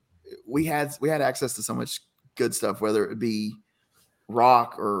 we had access to so much good stuff, whether it be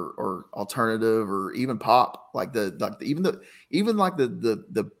rock or alternative or even pop. Like the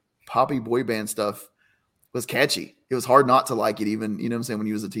poppy boy band stuff was catchy. It was hard not to like it, even, you know what I'm saying, when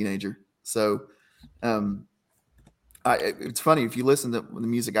you was a teenager. So, it's funny, if you listen to the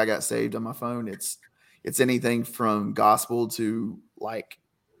music I got saved on my phone, it's anything from gospel to like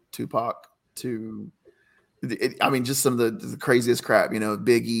Tupac to just some of the craziest crap,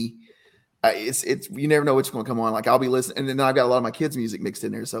 Biggie. It's you never know what's going to come on. Like, I'll be listening, and then I've got a lot of my kids' music mixed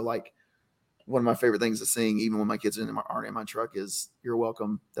in there. So, like, one of my favorite things to sing, even when my kids aren't in my truck, is "You're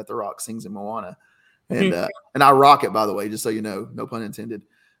Welcome" that The Rock sings in Moana, and I rock it, by the way, just so you know, no pun intended.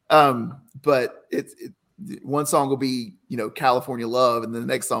 But one song will be, California Love, and then the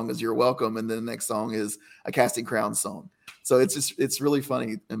next song is You're Welcome, and then the next song is a Casting Crowns song. So it's really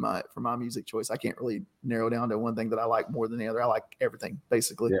funny for my music choice. I can't really narrow down to one thing that I like more than the other. I like everything,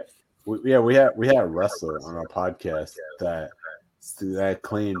 basically. Yeah. We had a wrestler on our podcast that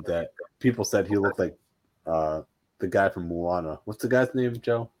claimed that people said he looked like the guy from Moana. What's the guy's name,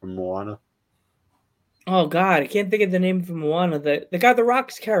 Joe, from Moana? Oh God, I can't think of the name from Moana. The guy, The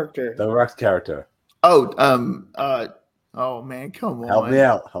Rock's character. The Rock's character. Oh, oh man, come on! Help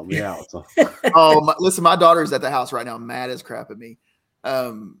me out! Listen, my daughter's at the house right now, mad as crap at me.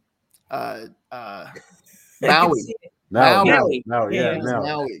 Maui. Maui.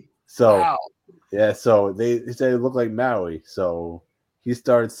 So, wow. Yeah, so they said it looked like Maui. So he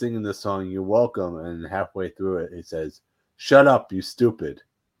started singing the song "You're Welcome," and halfway through it, it says, "Shut up, you stupid."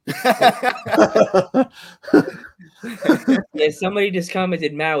 Yeah, somebody just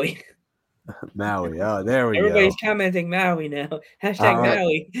commented Maui. Maui. Oh, there we go. Everybody's go. commenting Maui now. Hashtag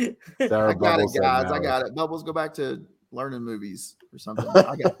Maui. I got it, guys. I got it. Bubbles, go back to learning movies or something.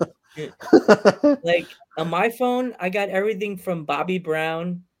 I got it. Like, on my phone, I got everything from Bobby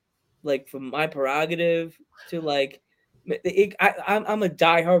Brown, like from My Prerogative, to like, I'm a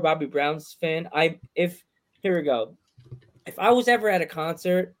diehard Bobby Brown's fan. Here we go. If I was ever at a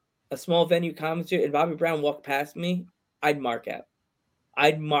concert, a small venue concert, and Bobby Brown walked past me, I'd mark out.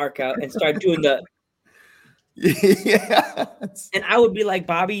 And start doing the and I would be like,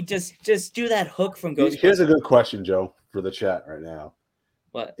 Bobby, just do that hook from Ghostbusters. Here's a good question, Joe, for the chat right now.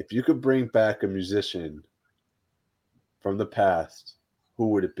 What? If you could bring back a musician from the past, who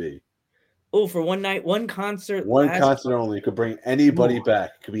would it be? Oh, for one night, one concert. One concert only. You could bring anybody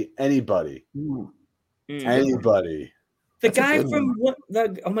back. It could be anybody. Anybody. The guy from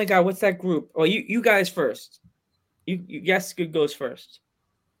oh my God, what's that group? Oh, you guys first. You guess who goes first.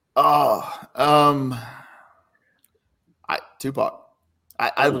 Tupac.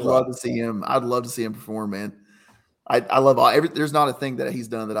 I'd love to see him. I'd love to see him perform, man. I love there's not a thing that he's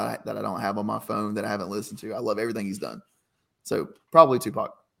done that I don't have on my phone that I haven't listened to. I love everything he's done. So probably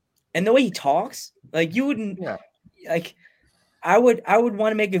Tupac. And the way he talks, like, you wouldn't like. I would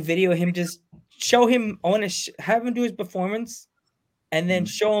want to make a video of him, just show him. I want to have him do his performance, and then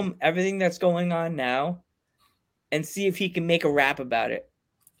show him everything that's going on now, and see if he can make a rap about it.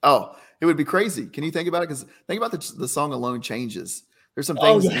 Oh, it would be crazy. Can you think about it? Because think about the song alone, Changes. There's some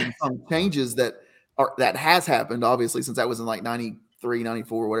things, some changes that has happened, obviously, since that was in like 93,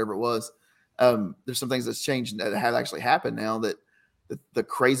 94, whatever it was. There's some things that's changed that have actually happened now, that the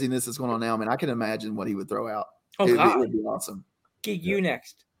craziness that's going on now, man, I can imagine what he would throw out. It would be awesome. Geek, you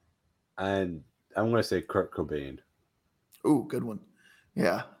next. And I'm going to say Kurt Cobain. Ooh, good one.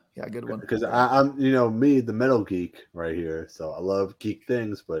 Yeah, good one. Because I'm, me, the metal geek right here. So I love geek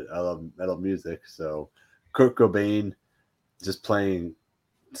things, but I love metal music. So Kurt Cobain just playing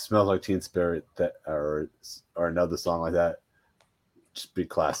Smells Like Teen Spirit that or another song like that, just be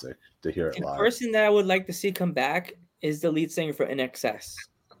classic to hear it The live. person that I would like to see come back is the lead singer for NXS.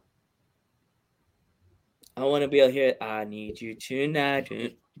 I want to be able to hear I Need You Tonight.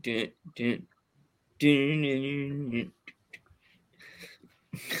 Dun, dun, dun, dun, dun,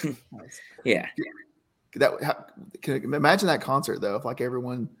 dun. Yeah. Imagine that concert though, if like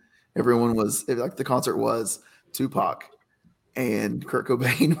everyone was, if like the concert was Tupac and Kurt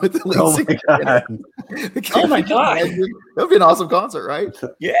Cobain with the lead singer. Oh my god, that would be an awesome concert, right?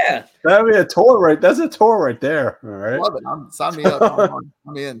 Yeah, that'd be a tour, right? That's a tour right there. All right, love it. Sign me up.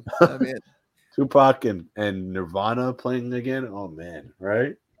 I'm in. Tupac and Nirvana playing again. Oh man,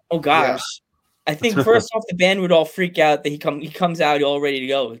 right? Oh gosh. Yeah. I think first off, the band would all freak out that he comes out all ready to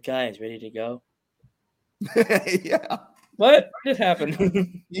go. Guys, ready to go? Yeah. What just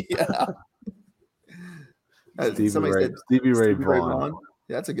happened? Yeah. Stevie Ray Vaughan.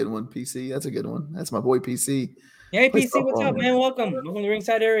 Yeah, that's a good one. PC. That's a good one. That's my boy PC. Hey PC, what's up, man? Welcome. Welcome to the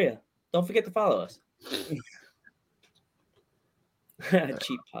ringside area. Don't forget to follow us.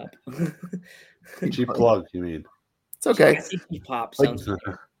 Cheap pop. Cheap plug, you mean? It's okay. Cheap pop sounds like,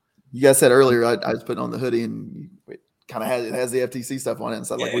 you guys said earlier I was putting on the hoodie and it kind of has the FTC stuff on it and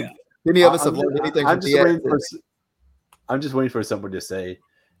stuff. Yeah. Like any of us have learned anything from I'm just waiting for someone to say,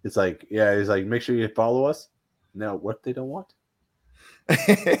 it's like, yeah, it's like, make sure you follow us. No, what they don't want.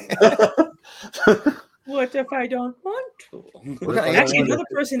 What if I don't want to? Actually, another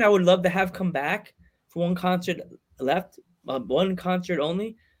person I would love to have come back for one concert left, one concert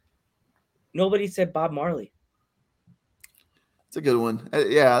only. Nobody said Bob Marley. It's a good one.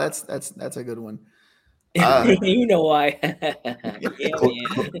 Yeah, that's a good one. You know why?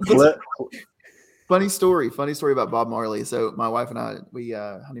 Funny story about Bob Marley. So my wife and I, we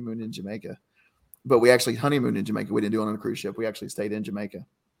honeymooned in Jamaica, but we actually honeymooned in Jamaica. We didn't do it on a cruise ship. We actually stayed in Jamaica,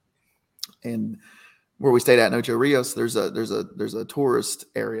 and where we stayed at Ocho Rios, there's a tourist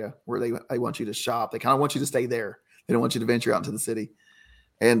area where they want you to shop. They kind of want you to stay there. They don't want you to venture out into the city.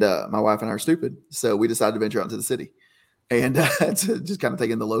 And my wife and I are stupid, so we decided to venture out into the city, and to just kind of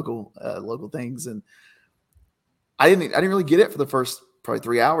take in the local things. And I didn't really get it for the first probably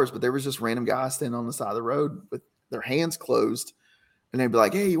 3 hours, but there was just random guys standing on the side of the road with their hands closed, and they'd be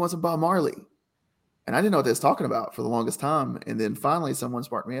like, "Hey, you want some Bob Marley?" And I didn't know what they was talking about for the longest time. And then finally, someone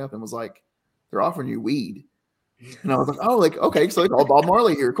sparked me up and was like, "They're offering you weed." And I was like, "Oh, like okay, so like, Bob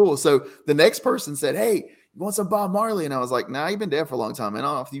Marley here, cool." So the next person said, "Hey, you want some Bob Marley?" And I was like, "Nah, you've been dead for a long time, man. I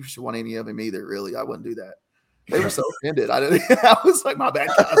don't know if you should want any of him either. Really, I wouldn't do that." They were so offended. I was like, "My bad,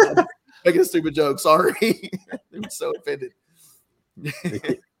 guys. Making a stupid joke. Sorry." They were so offended.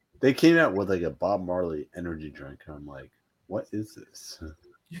 They came out with like a Bob Marley energy drink, and I'm like, "What is this?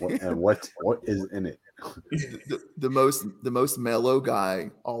 What is in it?" The most mellow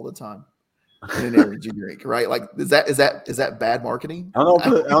guy all the time in an energy drink, right? Like, is that bad marketing? I don't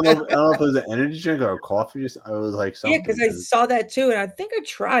know if it was an energy drink or a coffee. I was like, something. Yeah, because I saw that too, and I think I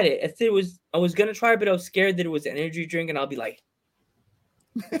tried it. I was gonna try it, but I was scared that it was an energy drink, and I'll be like,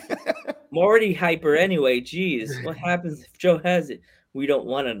 I'm already hyper anyway. Jeez, what happens if Joe has it? We don't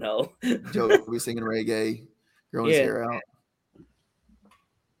want to know. Joe will be singing reggae, growing his hair out.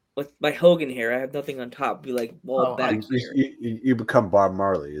 With my Hogan hair, I have nothing on top. Be like, well, back here. You become Bob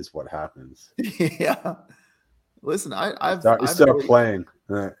Marley is what happens. Yeah. Listen, I've start playing.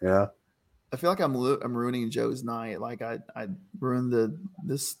 Yeah. I feel like I'm ruining Joe's night. Like I ruined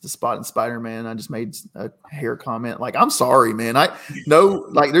the spot in Spider-Man. I just made a hair comment. Like, I'm sorry, man.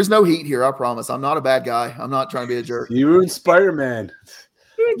 There's no heat here. I promise. I'm not a bad guy. I'm not trying to be a jerk. You ruined Spider-Man.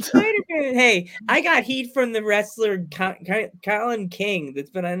 Spider-Man. Hey, I got heat from the wrestler Colin King that's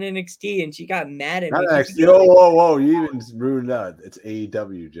been on NXT, and she got mad at me. NXT. Whoa! You even ruined that. It's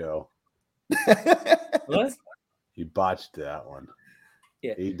AEW, Joe. What? You botched that one.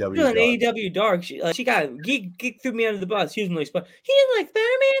 Yeah, AEW. AEW Dark. She got Geek threw me under the bus. He was like, he didn't like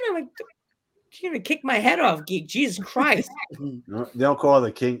Spider-Man. I'm like, she's gonna kick my head off, Geek. Jesus Christ! They don't call her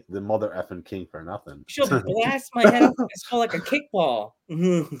the mother effing king for nothing. She'll blast my head off. It's called like a kickball.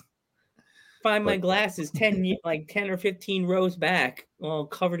 Find my glasses 10 or 15 rows back, all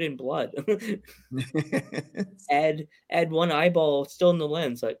covered in blood. add one eyeball still in the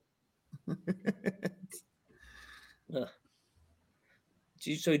lens, like.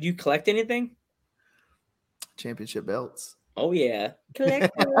 So do you collect anything? Championship belts. Oh yeah,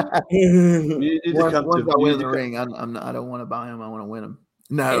 collect. Once I win the ring, I don't want to buy them. I want to win them.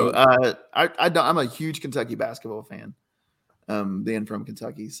 No, I'm a huge Kentucky basketball fan. Being from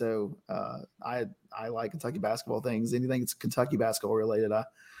Kentucky, so I like Kentucky basketball things. Anything that's Kentucky basketball related, I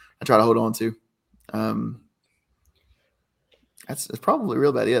try to hold on to. That's probably real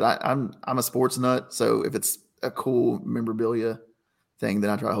about it. I'm a sports nut, so if it's a cool memorabilia thing, then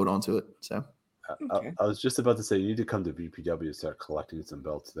I try to hold on to it. So I was just about to say you need to come to VPW and start collecting some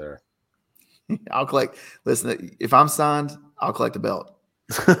belts there. I'll collect. Listen, if I'm signed, I'll collect a belt.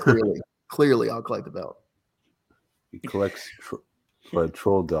 Clearly, I'll collect the belt. He collects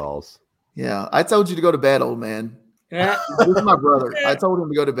troll dolls. Yeah, I told you to go to bed, old man. This is my brother. I told him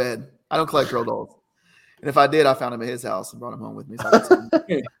to go to bed. I don't collect troll dolls. And if I did, I found him at his house and brought him home with me. So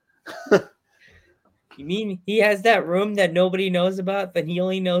you mean he has that room that nobody knows about that he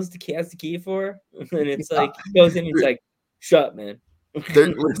only knows has the key for? And it's like he goes in and he's like, shut up, man.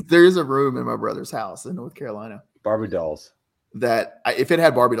 There is a room in my brother's house in North Carolina. Barbie dolls. That if it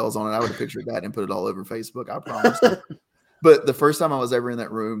had Barbie dolls on it, I would have pictured that and put it all over Facebook. I promise. But the first time I was ever in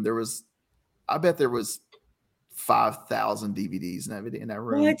that room, I bet there was 5,000 DVDs in that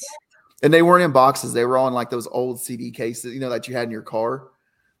room. What? And they weren't in boxes. They were all in like those old CD cases, that you had in your car,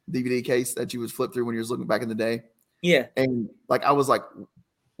 DVD case that you would flip through when you was looking back in the day. Yeah. And like, I was like,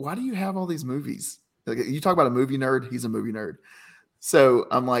 why do you have all these movies? Like, you talk about a movie nerd. He's a movie nerd. So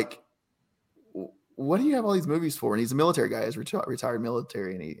I'm like, what do you have all these movies for? And he's a military guy. He's retired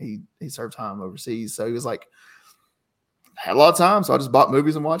military, and he served time overseas. So he was like, I had a lot of time, so I just bought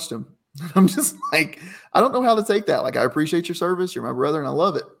movies and watched them. I'm just like, I don't know how to take that. Like, I appreciate your service. You're my brother, and I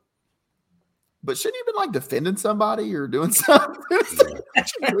love it. But shouldn't you have been like defending somebody or doing something?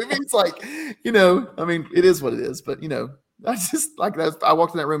 It's like, I mean, it is what it is. But I just like that. I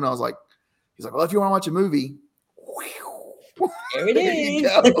walked in that room and I was like, he's like, well, if you want to watch a movie, there it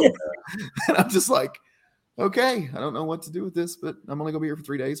is. And I'm just like, okay, I don't know what to do with this, but I'm only gonna be here for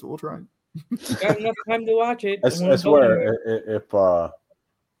 3 days, but we'll try. Got enough time to watch it. I swear, if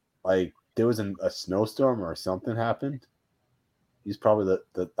like there was a snowstorm or something happened, he's probably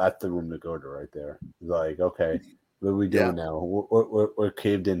that's the room to go to right there. He's like, okay, what are we doing now? We're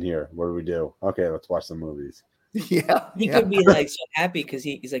caved in here. What do we do? Okay, let's watch some movies. Yeah, he could be like so happy because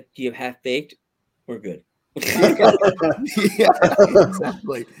he's like, do you have half baked? We're good. Yeah,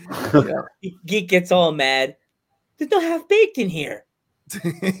 exactly. Yeah. Geek gets all mad. There's no half baked in here.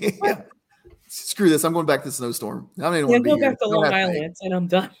 Yeah. Screw this. I'm going back to the snowstorm. I don't even want to go be back here. to Long Island and I'm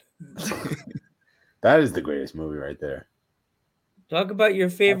done. That is the greatest movie right there. Talk about your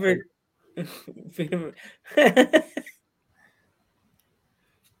favorite.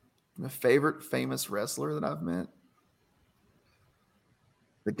 My favorite famous wrestler that I've met?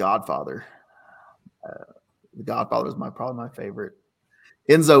 The Godfather. The Godfather was probably my favorite.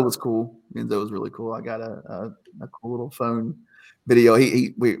 Enzo was cool. Enzo was really cool. I got a cool little phone video.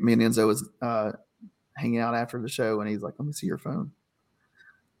 Me and Enzo was hanging out after the show, and he's like, "Let me see your phone."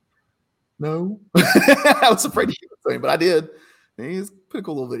 No, I was afraid to give it to him, but I did. And he's put a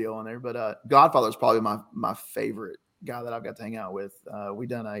cool little video on there. But Godfather is probably my favorite guy that I've got to hang out with. We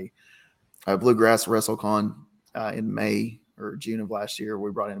done a Bluegrass WrestleCon in May or June of last year.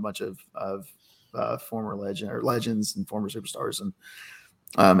 We brought in a bunch of former legends and former superstars, and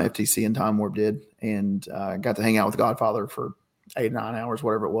FTC and Time Warp did, and got to hang out with Godfather for 8-9 hours,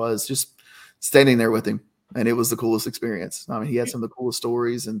 whatever it was, just standing there with him, and it was the coolest experience. I mean, he had some of the coolest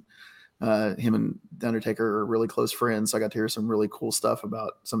stories, and him and The Undertaker are really close friends, so I got to hear some really cool stuff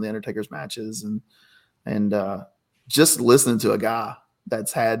about some of The Undertaker's matches, and just listening to a guy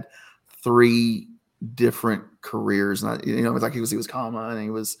that's had 3 different careers, and it was like he was Kama, and he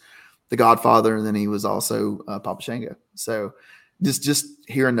was the Godfather, and then he was also Papa Shango. So just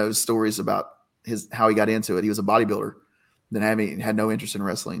hearing those stories about how he got into it. He was a bodybuilder, then had no interest in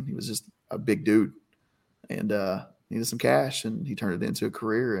wrestling. He was just a big dude, and needed some cash, and he turned it into a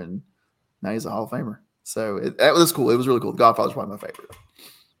career, and now he's a Hall of Famer. So that was cool. It was really cool. Godfather's probably my favorite.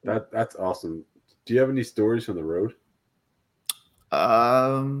 That's awesome. Do you have any stories from the road?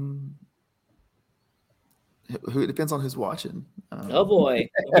 It depends on who's watching. Oh boy,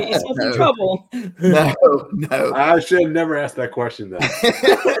 get yourself in trouble. No. I should have never asked that question then.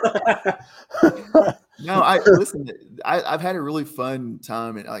 No, I've had a really fun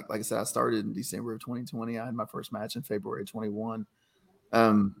time, and like I said, I started in December of 2020. I had my first match in February of 21.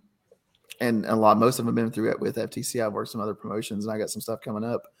 And most of them have been through it with FTC. I've worked some other promotions, and I got some stuff coming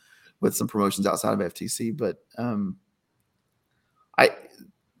up with some promotions outside of FTC. But I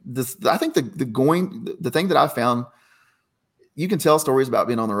think the thing that I found, you can tell stories about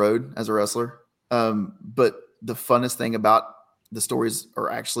being on the road as a wrestler, but the funnest thing about the stories are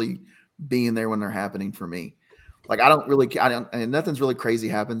actually being there when they're happening for me. Like and nothing's really crazy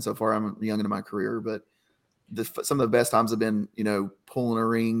happened so far. I'm young into my career, but some of the best times have been, pulling a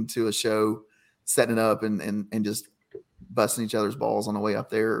ring to a show, setting it up, and just busting each other's balls on the way up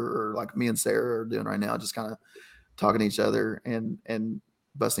there, or like me and Sarah are doing right now, just kind of talking to each other and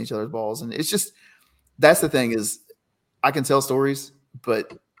busting each other's balls. And it's just, that's the thing is I can tell stories,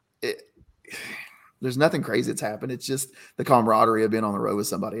 but there's nothing crazy that's happened. It's just the camaraderie of being on the road with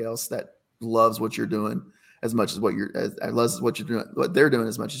somebody else that loves what you're doing as much as loves what you're doing, what they're doing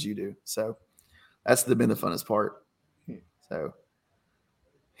as much as you do. So that's been the funnest part. So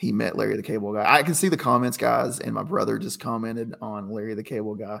he met Larry the Cable Guy. I can see the comments, guys, and my brother just commented on Larry the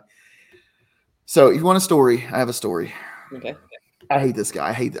Cable Guy. So if you want a story, I have a story. Okay. I hate this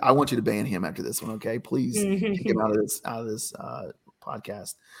guy. I want you to ban him after this one, okay? Please kick him out of this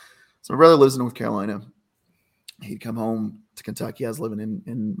podcast. So my brother lives in North Carolina. He'd come home to Kentucky. I was living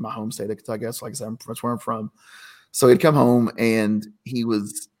in my home state of Kentucky. That's like I said, that's where I'm from. So he'd come home and he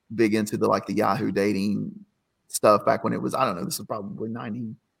was big into the Yahoo dating stuff back when it was, I don't know, this was probably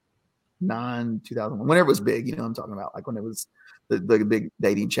 99, 2001, whenever it was big, you know what I'm talking about, like when it was the big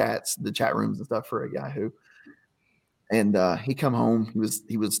dating chats, the chat rooms and stuff for a Yahoo. And he come home,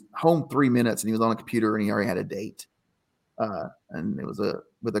 he was home 3 minutes and he was on a computer and he already had a date. And it was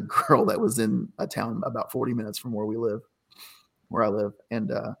with a girl that was in a town about 40 minutes from where I live.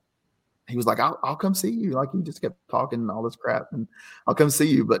 And he was like, I'll come see you. Like, he just kept talking all this crap and I'll come see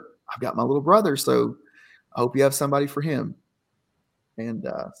you, but I've got my little brother. So I hope you have somebody for him. And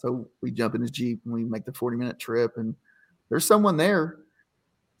so we jump in his Jeep and we make the 40-minute trip and there's someone there.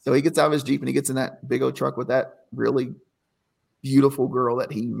 So he gets out of his Jeep and he gets in that big old truck with that really beautiful girl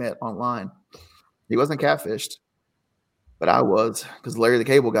that he met online. He wasn't catfished, but I was, because Larry the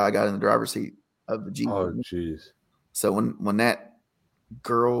Cable Guy got in the driver's seat of the Jeep. Oh, jeez. So when that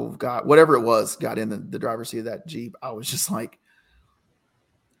girl got in the driver's seat of that Jeep, I was just like,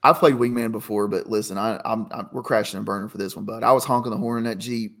 I've played wingman before, but listen, we're crashing and burning for this one. But I was honking the horn in that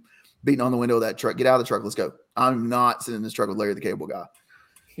Jeep, beating on the window of that truck. Get out of the truck. Let's go. I'm not sitting in this truck with Larry the Cable Guy.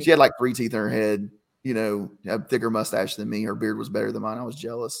 She had like 3 teeth in her head, you know, a thicker mustache than me. Her beard was better than mine. I was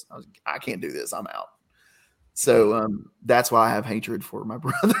jealous. I can't do this. I'm out. So that's why I have hatred for my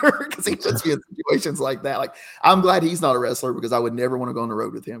brother, because he puts me in situations like that. Like, I'm glad he's not a wrestler, because I would never want to go on the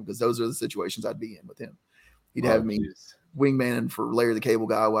road with him, because those are the situations I'd be in with him. He'd have me wingman for Larry the Cable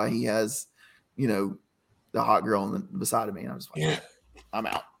Guy while he has, you know, the hot girl on the beside of me. And I was like, I'm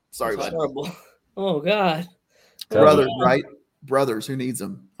out. Sorry, bud. Oh God. Brothers, right? Brothers, who needs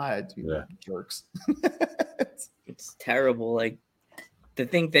them? I had to jerks. It's terrible. Like, to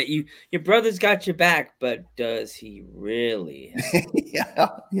think that your brother's got your back, but does he really? Yeah.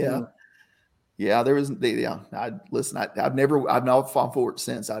 There was, I've not fought for it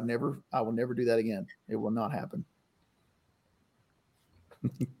since. I will never do that again. It will not happen.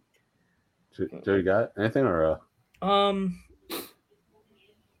 Joe, you got anything or?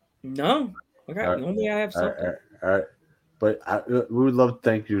 No. Okay. Only I have something. All right. But we would love to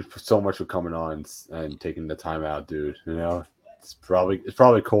thank you so much for coming on and taking the time out, dude. You know, it's probably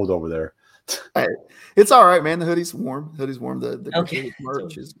cold over there. Hey, it's all right, man. The hoodie's warm. The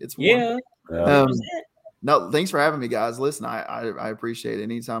merch it's warm. Yeah. No, thanks for having me, guys. Listen, I appreciate it.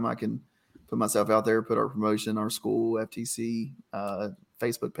 Anytime I can put myself out there, put our promotion, our school, FTC,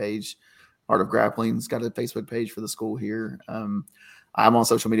 Facebook page, Art of Grappling's got a Facebook page for the school here. I'm on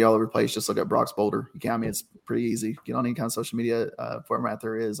social media all over the place. Just look at Brock's Boulder. It's pretty easy. Get on any kind of social media format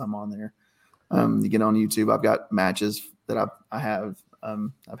there is. I'm on there. You get on YouTube. I've got matches that I've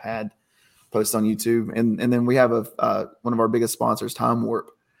had posted on YouTube, and then we have one of our biggest sponsors, Time Warp.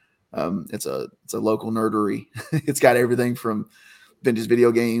 It's a local nerdery. It's got everything from vintage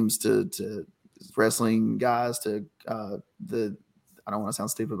video games to wrestling guys to I don't want to sound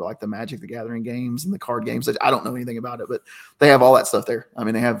stupid, but like the Magic the Gathering games and the card games. I don't know anything about it, but they have all that stuff there. I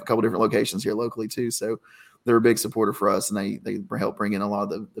mean, they have a couple different locations here locally too. So they're a big supporter for us, and they help bring in a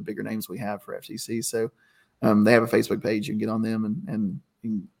lot of the bigger names we have for FTC. So they have a Facebook page. You can get on them and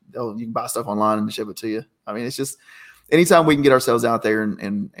you can buy stuff online and ship it to you. I mean, it's just anytime we can get ourselves out there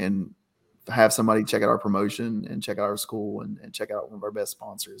and have somebody check out our promotion and check out our school and check out one of our best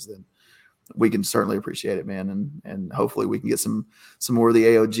sponsors, then we can certainly appreciate it, man. And hopefully we can get some more of the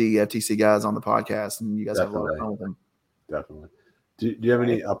AOG FTC guys on the podcast, and you guys have a lot of fun with them. Definitely. Do you have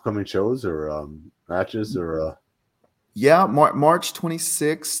any upcoming shows or matches or? Yeah, March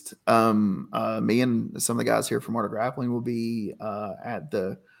 26th. Me and some of the guys here from Art of Grappling will be at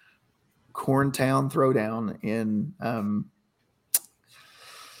the Corntown Throwdown in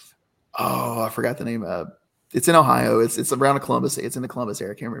I forgot the name. It's in Ohio. It's around Columbus. It's in the Columbus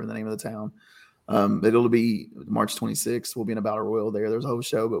area. I can't remember the name of the town. It'll be March 26th. We'll be in a battle royal there. There's a whole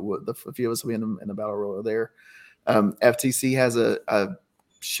show, but a few of us will be in a battle royal there. FTC has a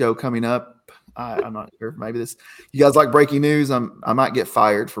show coming up. I'm not sure. Maybe you guys like breaking news. I might get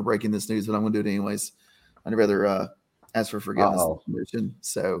fired for breaking this news, but I'm going to do it anyways. I'd rather ask for forgiveness than permission.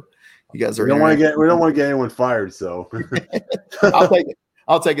 So you guys are. We don't want to get anyone fired. So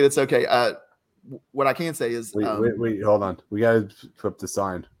I'll take it. It's okay. What I can say is, wait, hold on. We got to put up the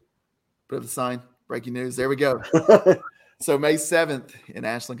sign. Put up the sign. Breaking news. There we go. So May 7th in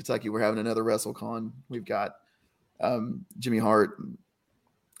Ashland, Kentucky, we're having another WrestleCon. We've got Jimmy Hart,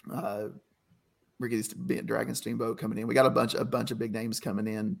 Ricky Dragon Steamboat coming in. We got a bunch of big names coming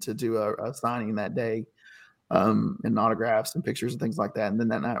in to do a signing that day, and autographs and pictures and things like that. And then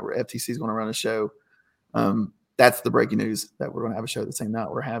that night, FTC is going to run a show. That's the breaking news, that we're going to have a show the same night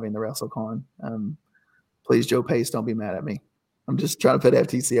we're having the WrestleCon. Please, Joe Pace, don't be mad at me. I'm just trying to put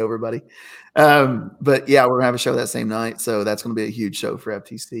FTC over, buddy. But yeah, we're going to have a show that same night. So that's going to be a huge show for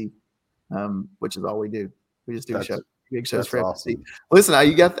FTC, which is all we do. We just do a show. Big shows for FTC. Listen,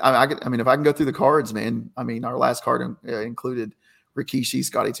 if I can go through the cards, man. I mean, our last card included Rikishi,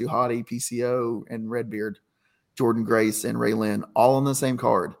 Scotty 2 Hotty, PCO, and Redbeard, Jordan Grace, and Ray Lynn, all on the same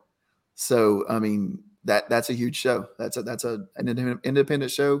card. So, I mean, that's a huge show. That's an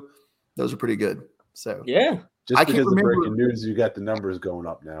independent show. Those are pretty good. So yeah. Just because of breaking news, you got the numbers going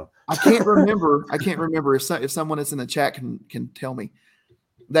up now. I can't remember if someone that's in the chat can tell me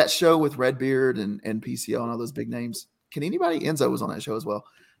that show with Redbeard and PCO and all those big names. Can anybody? Enzo was on that show as well.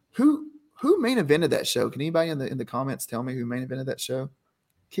 Who main evented that show? Can anybody in the comments tell me who main evented that show?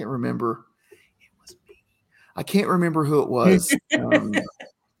 Can't remember. It was me. I can't remember who it was.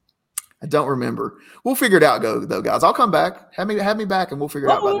 I don't remember. We'll figure it out, though, guys. I'll come back. Have me back, and we'll figure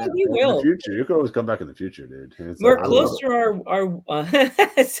it out. By then. We will. In the future, you can always come back in the future, dude. We're close to our.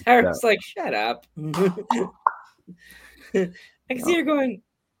 Sarah's like, shut up. I can see her going.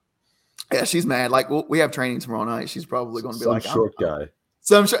 Yeah, she's mad. Like we have training tomorrow night. She's probably going to be like, short guy.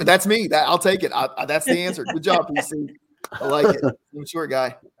 That's me. I'll take it. That's the answer. Good job, PC. I like it.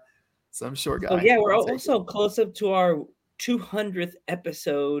 Some short guy. Oh yeah, we're also close up to our 200th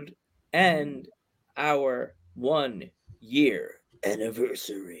episode and our 1 year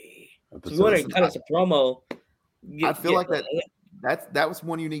anniversary. So we want to cut us a promo. I feel like that was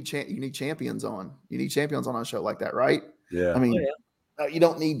one unique champions on. You need champions on a show like that, right? Yeah. I mean, you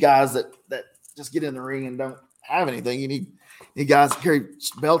don't need guys that just get in the ring and don't have anything. You need guys to carry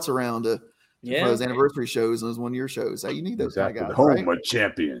belts around for those anniversary shows and those 1 year shows. You need those kind of guys. The home right? of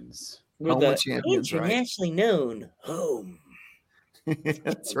champions. We're the internationally known home.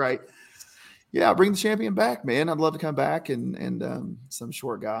 That's right. Yeah, bring the champion back, man. I'd love to come back and some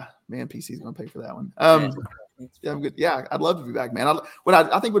short guy. Man, PC's going to pay for that one. Yeah, I'm good. Yeah, I'd love to be back, man. What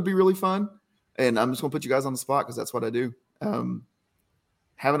I think would be really fun, and I'm just going to put you guys on the spot because that's what I do.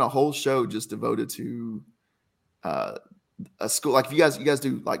 Having a whole show just devoted to a school, like if you guys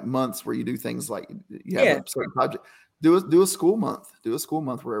do like months where you do things like you have a certain project. Do a school month. Do a school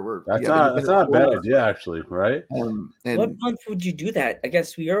month where that's not a bad idea, actually, right? And what month would you do that? I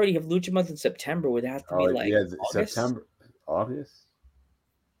guess we already have Lucha month in September. Would it have to be like August? September, August.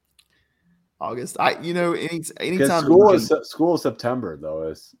 Anytime school is September though.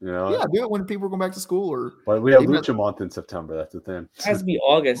 Is yeah, do it when people are going back to school but we have Lucha month in September. That's the thing. It has to be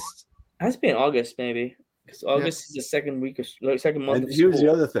August. It has to be in August maybe because August is the second week or second month. And here's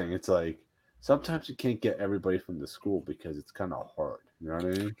the other thing. It's like. Sometimes you can't get everybody from the school because it's kind of hard. You know what I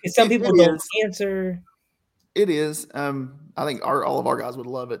mean? Some people don't answer. It is. I think all of our guys would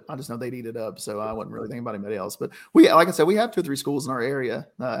love it. I just know they'd eat it up, so I wouldn't really think about anybody else. But like I said, we have 2 or 3 schools in our area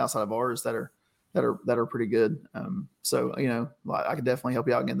outside of ours that are pretty good. So I could definitely help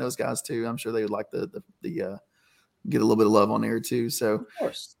you out getting those guys too. I'm sure they would like the get a little bit of love on there too. So of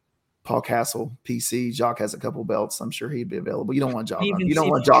course. Paul Castle, PC. Jock has a couple belts. I'm sure he'd be available. You don't want Jock. You don't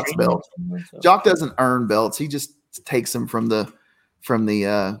want Jock's belt. Jock doesn't earn belts. He just takes them from the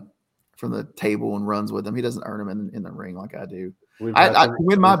table and runs with them. He doesn't earn them in the ring like I do. I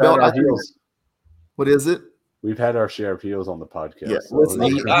win my belt. What is it? We've had our share of heels on the podcast. Yes. Oh my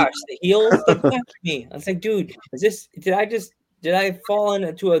gosh, the heels attacked me. I was like, dude, did I fall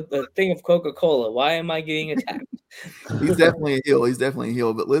into a thing of Coca-Cola? Why am I getting attacked? He's definitely a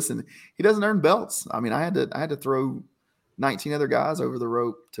heel. But listen, he doesn't earn belts. I mean, I had to throw 19 other guys over the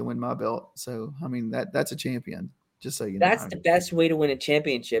rope to win my belt. So I mean that's a champion. Just so you know. That's the best way to win a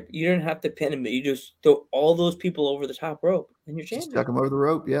championship. You don't have to pin him. You just throw all those people over the top rope and you're champion. Stuck him over the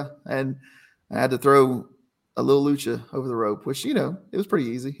rope, yeah. And I had to throw a little Lucha over the rope, which it was pretty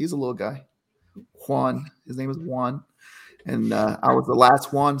easy. He's a little guy. Juan. His name is Juan. And I was the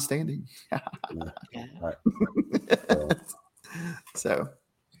last one standing.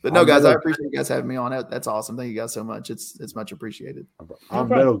 But no, guys, I appreciate you guys having me on. That's awesome. Thank you guys so much. It's much appreciated. I'm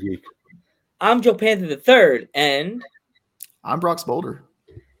Metal Geek. I'm Joe Panther III, and I'm Brock Boulder.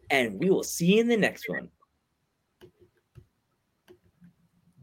 And we will see you in the next one.